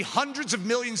generation would be hundreds of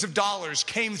millions of dollars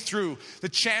came through the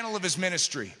channel of his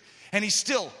ministry. And he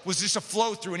still was just a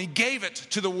flow through, and he gave it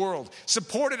to the world.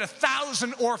 Supported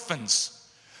 1,000 orphans.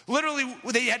 Literally,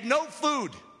 they had no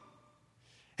food.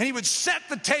 And he would set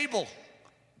the table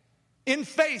in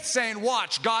faith saying,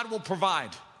 watch, God will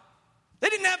provide. They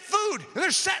didn't have food, and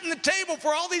they're setting the table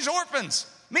for all these orphans.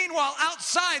 Meanwhile,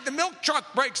 outside, the milk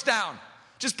truck breaks down,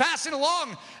 just passing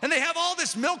along, and they have all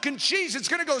this milk and cheese. It's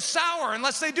going to go sour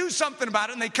unless they do something about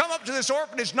it. And they come up to this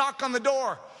orphanage, knock on the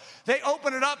door. They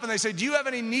open it up, and they say, do you have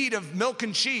any need of milk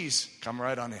and cheese? Come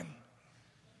right on in.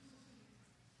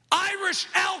 Irish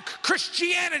Elk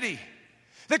Christianity.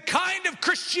 The kind of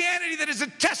Christianity that is a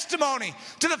testimony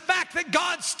to the fact that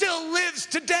God still lives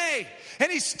today, and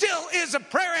he still is a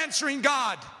prayer-answering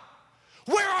God.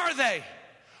 Where are they?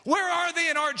 Where are they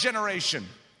in our generation?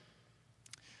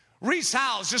 Rees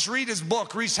Howells, just read his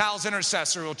book, Rees Howells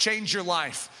Intercessor. It will change your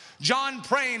life. John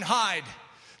Praying Hyde,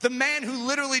 the man who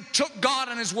literally took God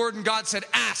on his word, and God said,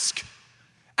 ask.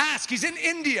 Ask. He's in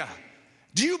India.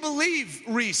 Do you believe,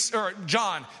 Rees, or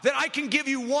John, that I can give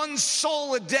you one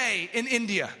soul a day in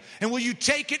India? And will you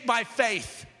take it by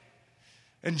faith?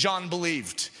 And John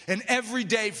believed. And every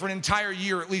day for an entire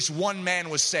year, at least one man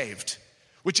was saved,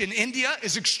 which in India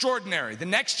is extraordinary. The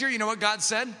next year, you know what God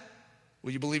said?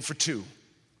 Will you believe for 2?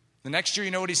 The next year,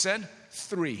 you know what he said?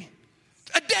 3.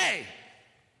 A day.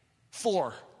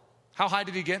 4. How high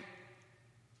did he get?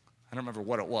 I don't remember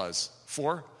what it was.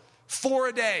 4? 4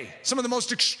 a day. Some of the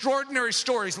most extraordinary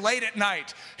stories. Late at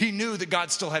night, he knew that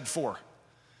God still had 4.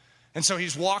 And so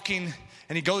he's walking,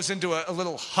 and he goes into a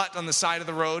little hut on the side of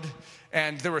the road,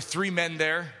 and there were 3 men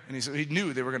there, and he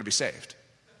knew they were going to be saved.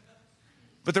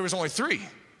 But there was only 3.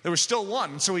 There was still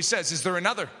 1. And so he says, is there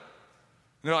another? And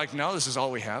they're like, no, this is all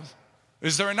we have.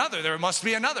 Is there another? There must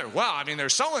be another. Well, I mean,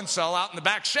 there's so-and-so out in the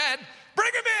back shed.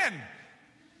 Bring him in.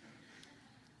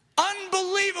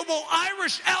 Unbelievable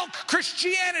Irish Elk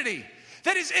Christianity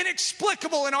that is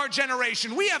inexplicable in our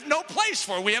generation. We have no place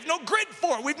for it. We have no grid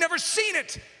for it. We've never seen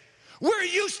it. We're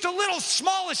used to little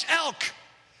smallish elk.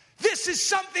 This is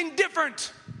something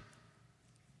different.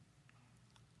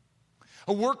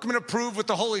 A workman approved with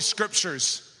the Holy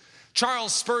Scriptures.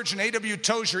 Charles Spurgeon, A.W.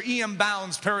 Tozier, E.M.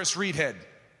 Bounds, Paris Reedhead.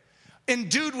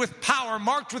 Endued with power,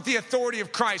 marked with the authority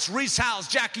of Christ. Rees Howells,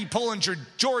 Jackie Pullinger,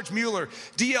 George Mueller,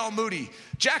 D.L. Moody.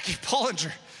 Jackie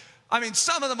Pullinger, I mean,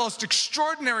 some of the most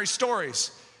extraordinary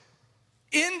stories.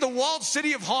 In the walled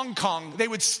city of Hong Kong, they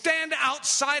would stand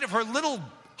outside of her little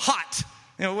hut.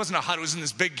 You know, it wasn't a hut, it was in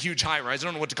this big, huge high-rise. I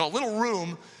don't know what to call it, little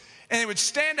room. And they would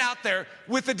stand out there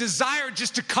with a desire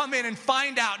just to come in and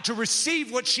find out, to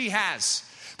receive what she has.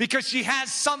 Because she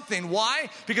has something. Why?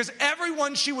 Because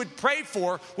everyone she would pray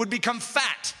for would become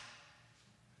fat.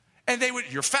 And they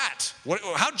would, you're fat.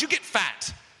 How'd you get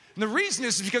fat? And the reason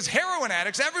is because heroin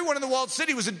addicts, everyone in the walled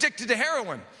city was addicted to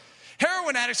heroin.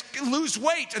 Heroin addicts lose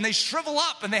weight and they shrivel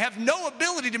up and they have no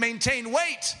ability to maintain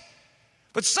weight.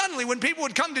 But suddenly when people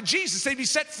would come to Jesus, they'd be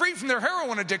set free from their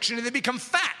heroin addiction and they'd become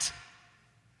fat.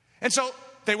 And so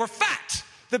they were fat.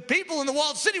 The people in the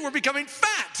walled city were becoming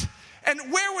fat. And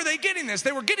where were they getting this?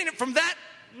 They were getting it from that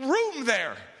room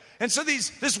there. And so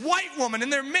this white woman in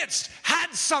their midst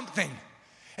had something.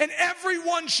 And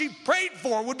everyone she prayed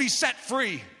for would be set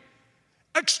free.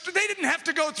 They didn't have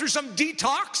to go through some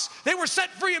detox. They were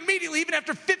set free immediately, even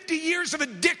after 50 years of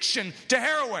addiction to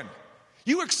heroin.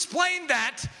 You explain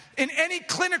that in any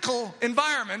clinical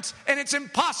environment, and it's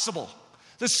impossible.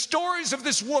 The stories of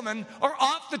this woman are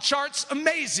off the charts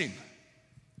amazing.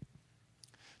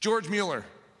 George Mueller,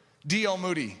 D.L.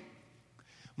 Moody,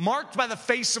 marked by the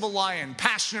face of a lion,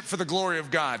 passionate for the glory of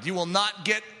God. You will not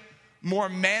get more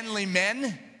manly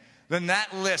men than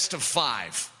that list of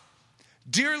 5.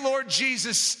 Dear Lord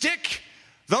Jesus, stick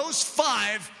those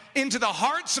 5 into the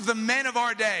hearts of the men of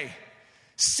our day.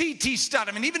 C.T. Studd,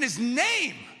 I mean, even his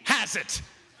name has it.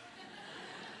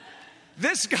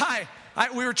 This guy,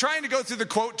 we were trying to go through the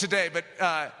quote today,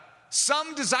 but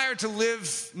some desire to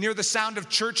live near the sound of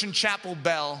church and chapel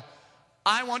bell.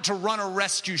 I want to run a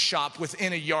rescue shop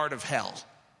within a yard of hell.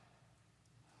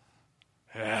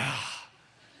 Yeah.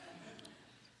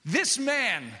 This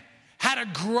man had a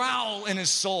growl in his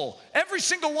soul. Every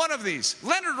single one of these.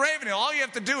 Leonard Ravenhill, all you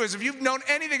have to do is, if you've known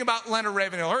anything about Leonard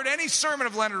Ravenhill, heard any sermon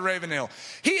of Leonard Ravenhill,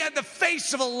 he had the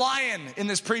face of a lion in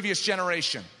this previous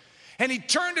generation. And he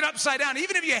turned it upside down.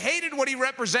 Even if you hated what he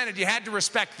represented, you had to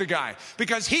respect the guy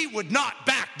because he would not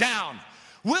back down.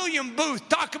 William Booth,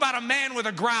 talk about a man with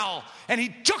a growl, and he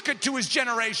took it to his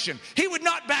generation. He would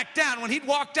not back back down. When he'd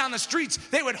walk down the streets,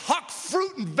 they would huck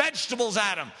fruit and vegetables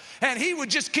at him. And he would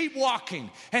just keep walking.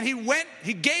 And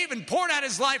he gave and poured out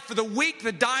his life for the weak,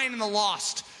 the dying, and the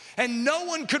lost. And no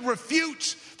one could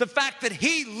refute the fact that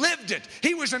he lived it.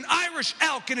 He was an Irish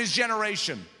Elk in his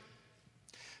generation.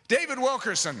 David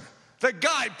Wilkerson, the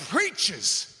guy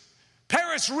preaches.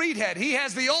 Paris Reedhead, he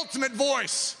has the ultimate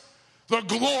voice. The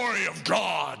glory of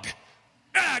God.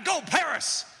 Go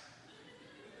Paris.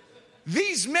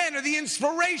 These men are the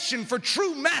inspiration for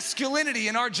true masculinity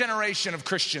in our generation of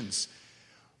Christians.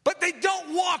 But they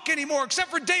don't walk anymore, except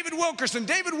for David Wilkerson.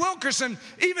 David Wilkerson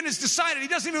even has decided he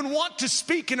doesn't even want to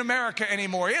speak in America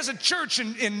anymore. He has a church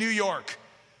in New York.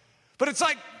 But it's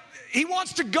like he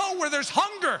wants to go where there's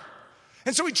hunger.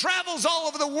 And so he travels all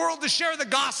over the world to share the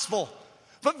gospel.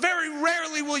 But very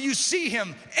rarely will you see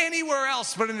him anywhere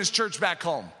else but in his church back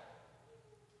home.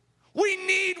 We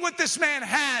need what this man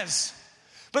has.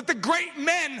 But the great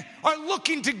men are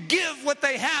looking to give what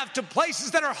they have to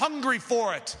places that are hungry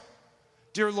for it.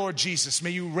 Dear Lord Jesus, may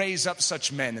you raise up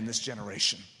such men in this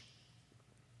generation.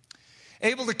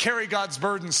 Able to carry God's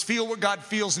burdens, feel what God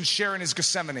feels, and share in his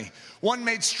Gethsemane. One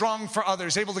made strong for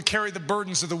others, able to carry the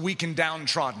burdens of the weak and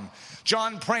downtrodden.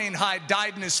 John Praying Hyde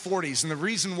died in his 40s, and the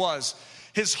reason was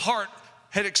his heart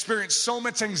had experienced so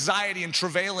much anxiety and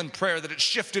travail in prayer that it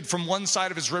shifted from one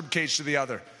side of his ribcage to the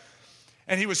other.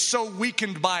 And he was so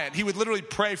weakened by it, he would literally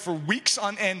pray for weeks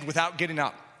on end without getting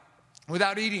up,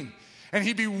 without eating. And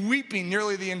he'd be weeping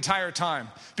nearly the entire time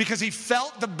because he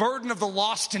felt the burden of the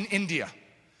lost in India.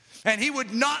 And he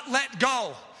would not let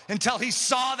go until he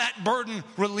saw that burden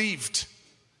relieved.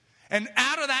 And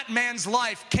out of that man's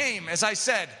life came, as I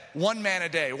said, one man a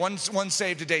day, one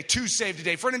saved a day, 2 saved a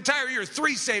day. For an entire year,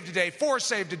 3 saved a day, 4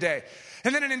 saved a day.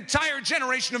 And then an entire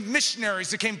generation of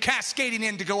missionaries that came cascading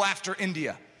in to go after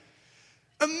India.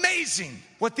 Amazing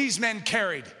what these men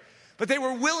carried. But they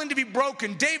were willing to be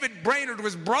broken. David Brainerd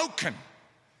was broken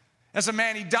as a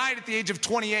man. He died at the age of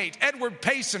 28. Edward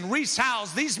Payson, Rees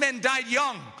Howells, these men died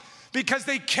young because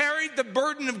they carried the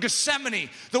burden of Gethsemane,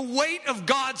 the weight of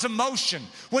God's emotion.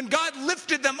 When God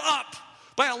lifted them up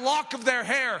by a lock of their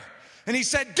hair, and he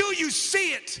said, "Do you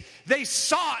see it?" They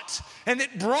saw it, and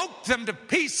it broke them to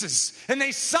pieces. And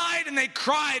they sighed and they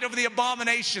cried over the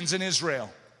abominations in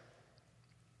Israel.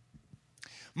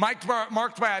 Marked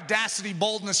by audacity,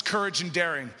 boldness, courage, and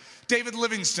daring. David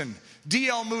Livingston,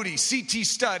 D.L. Moody, C.T.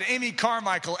 Studd, Amy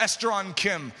Carmichael, Esther on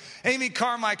Kim. Amy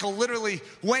Carmichael literally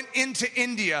went into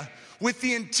India with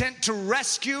the intent to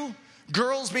rescue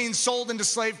girls being sold into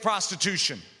slave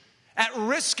prostitution. At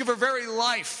risk of her very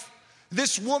life,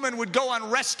 this woman would go on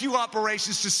rescue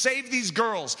operations to save these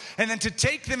girls and then to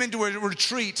take them into a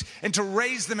retreat and to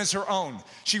raise them as her own.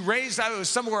 She raised, I was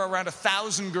somewhere around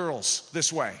 1,000 girls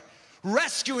this way,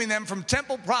 rescuing them from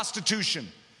temple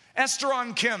prostitution. Esther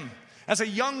on Kim, as a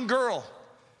young girl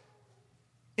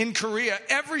in Korea,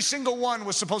 every single one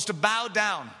was supposed to bow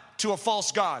down to a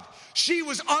false god. She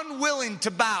was unwilling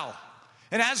to bow.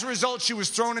 And as a result, she was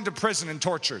thrown into prison and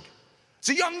tortured. It's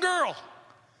a young girl.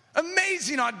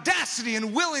 Amazing audacity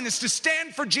and willingness to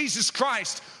stand for Jesus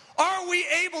Christ. Are we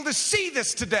able to see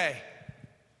this today?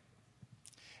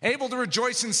 Able to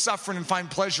rejoice in suffering and find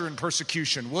pleasure in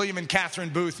persecution. William and Catherine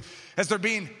Booth, as they're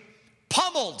being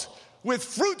pummeled with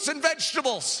fruits and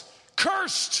vegetables,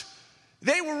 cursed.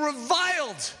 They were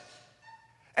reviled,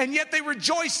 and yet they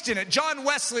rejoiced in it. John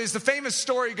Wesley, as the famous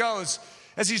story goes,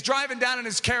 as he's driving down in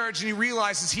his carriage and he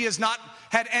realizes he has not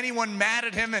had anyone mad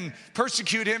at him and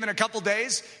persecute him in a couple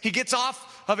days, he gets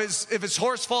off of his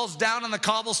horse, falls down on the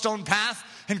cobblestone path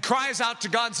and cries out to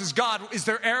God and says, "God, is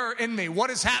there error in me? What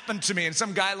has happened to me?" And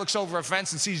some guy looks over a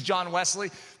fence and sees John Wesley,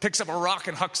 picks up a rock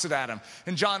and hucks it at him.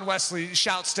 And John Wesley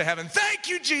shouts to heaven, "Thank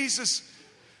you, Jesus."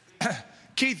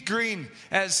 Keith Green,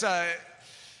 as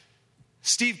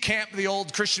Steve Camp, the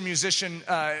old Christian musician,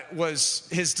 was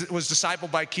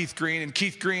discipled by Keith Green. And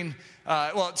Keith Green,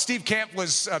 Steve Camp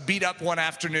was beat up one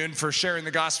afternoon for sharing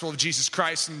the gospel of Jesus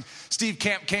Christ. And Steve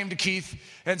Camp came to Keith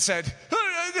and said,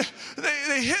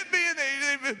 they hit me and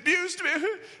they abused me.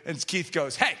 And Keith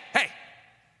goes, hey,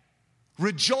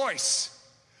 rejoice.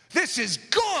 This is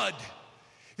good.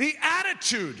 The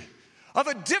attitude of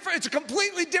it's a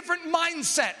completely different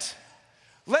mindset.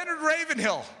 Leonard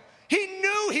Ravenhill, he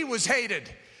knew he was hated,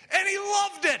 and he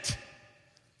loved it.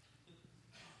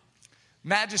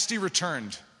 Majesty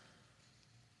returned.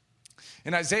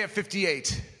 In Isaiah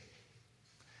 58,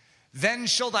 "Then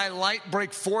shall thy light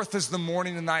break forth as the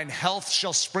morning, and thine health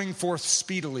shall spring forth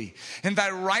speedily. And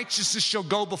thy righteousness shall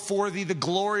go before thee. The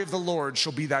glory of the Lord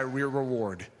shall be thy rear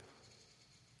reward."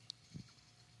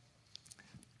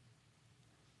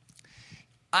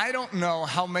 I don't know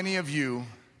how many of you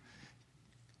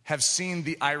have seen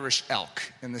the Irish elk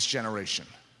in this generation.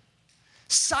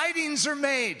 Sightings are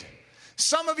made.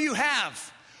 Some of you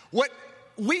have. What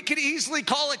we could easily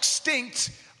call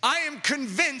extinct, I am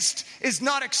convinced is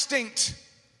not extinct.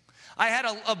 I had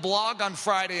a blog on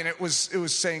Friday, and it was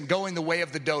saying going the way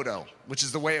of the dodo, which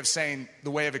is the way of saying the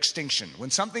way of extinction.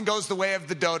 When something goes the way of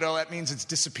the dodo, that means it's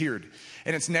disappeared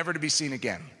and it's never to be seen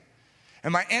again.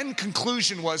 And my end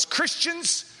conclusion was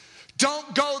Christians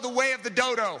don't go the way of the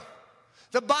dodo.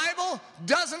 The Bible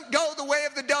doesn't go the way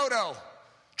of the dodo.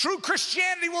 True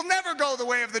Christianity will never go the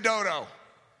way of the dodo.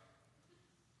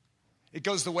 It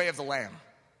goes the way of the lamb.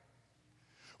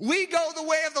 We go the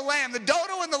way of the lamb. The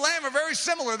dodo and the lamb are very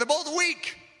similar. They're both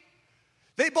weak.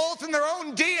 They both in their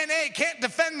own DNA can't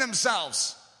defend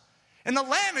themselves. And the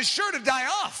lamb is sure to die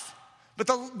off. But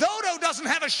the dodo doesn't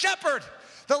have a shepherd.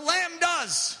 The lamb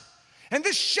does. And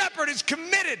this shepherd is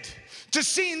committed to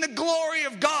seeing the glory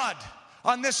of God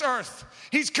on this earth.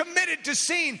 He's committed to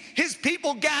seeing his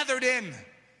people gathered in.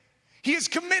 He is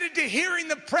committed to hearing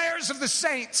the prayers of the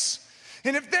saints.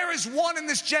 And if there is one in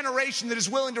this generation that is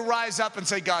willing to rise up and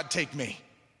say, God, take me.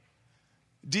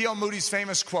 D.L. Moody's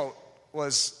famous quote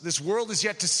was, this world is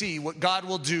yet to see what God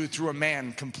will do through a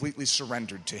man completely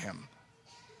surrendered to him.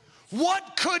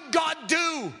 What could God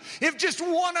do if just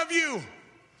one of you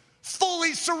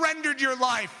fully surrendered your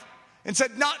life and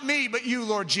said, not me, but you,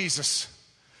 Lord Jesus.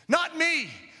 Not me.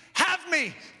 Have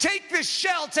me. Take this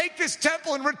shell, take this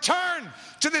temple, and return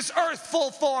to this earth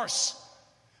full force.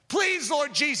 Please,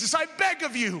 Lord Jesus, I beg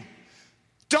of you,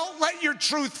 don't let your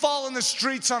truth fall in the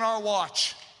streets on our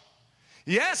watch.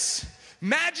 Yes,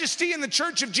 Majesty in the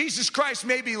Church of Jesus Christ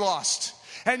may be lost.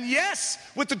 And yes,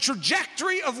 with the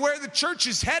trajectory of where the church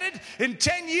is headed, in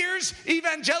 10 years,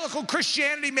 evangelical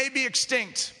Christianity may be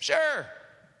extinct. Sure.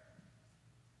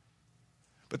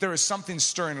 But there is something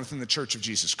stirring within the Church of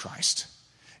Jesus Christ.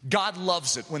 God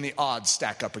loves it when the odds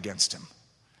stack up against him.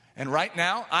 And right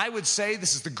now, I would say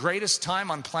this is the greatest time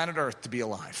on planet Earth to be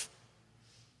alive.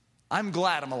 I'm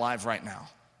glad I'm alive right now.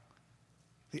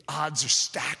 The odds are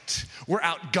stacked. We're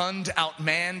outgunned,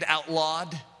 outmanned,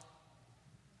 outlawed.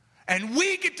 And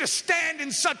we get to stand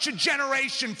in such a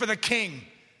generation for the King.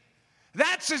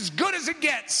 That's as good as it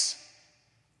gets.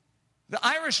 The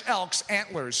Irish Elk's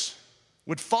antlers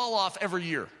would fall off every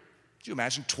year. Could you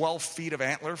imagine 12 feet of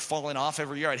antler falling off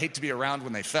every year? I'd hate to be around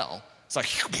when they fell. It's like,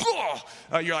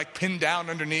 you're like pinned down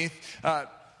underneath.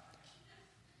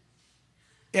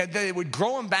 They would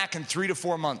grow them back in 3 to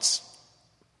 4 months.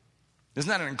 Isn't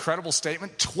that an incredible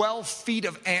statement? 12 feet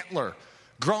of antler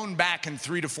grown back in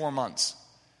 3 to 4 months.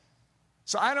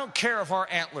 So I don't care if our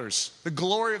antlers, the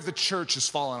glory of the church, has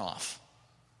fallen off.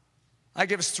 I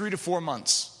give us 3 to 4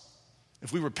 months.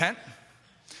 If we repent,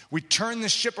 we turn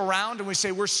this ship around and we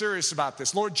say, we're serious about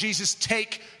this. Lord Jesus,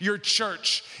 take your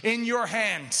church in your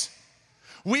hands.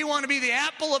 We want to be the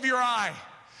apple of your eye.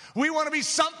 We want to be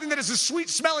something that is a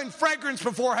sweet-smelling fragrance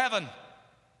before heaven.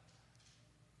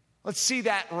 Let's see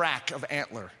that rack of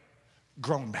antler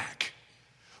grown back.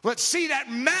 Let's see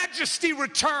that majesty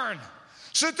return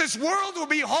so that this world will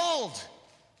behold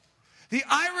the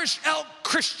Irish Elk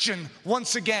Christian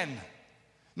once again.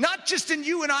 Not just in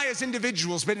you and I as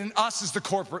individuals, but in us as the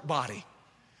corporate body.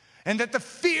 And that the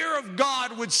fear of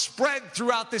God would spread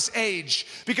throughout this age,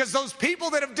 because those people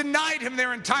that have denied him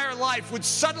their entire life would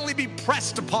suddenly be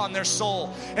pressed upon their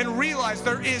soul and realize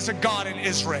there is a God in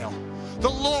Israel.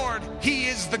 The Lord, he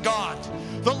is the God.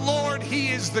 The Lord, he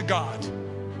is the God.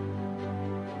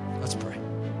 Let's pray.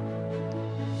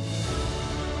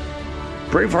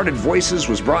 Bravehearted Voices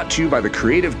was brought to you by the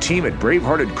creative team at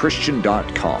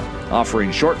braveheartedchristian.com, offering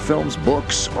short films,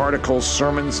 books, articles,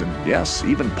 sermons, and yes,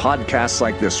 even podcasts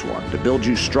like this one to build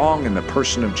you strong in the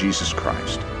person of Jesus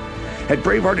Christ. At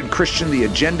Bravehearted Christian, the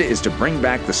agenda is to bring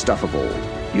back the stuff of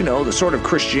old. You know, the sort of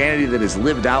Christianity that is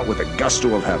lived out with a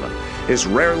gusto of heaven, is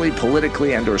rarely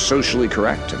politically and or socially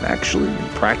correct, and actually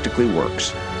practically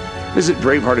works. Visit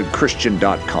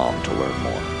braveheartedchristian.com to learn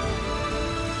more.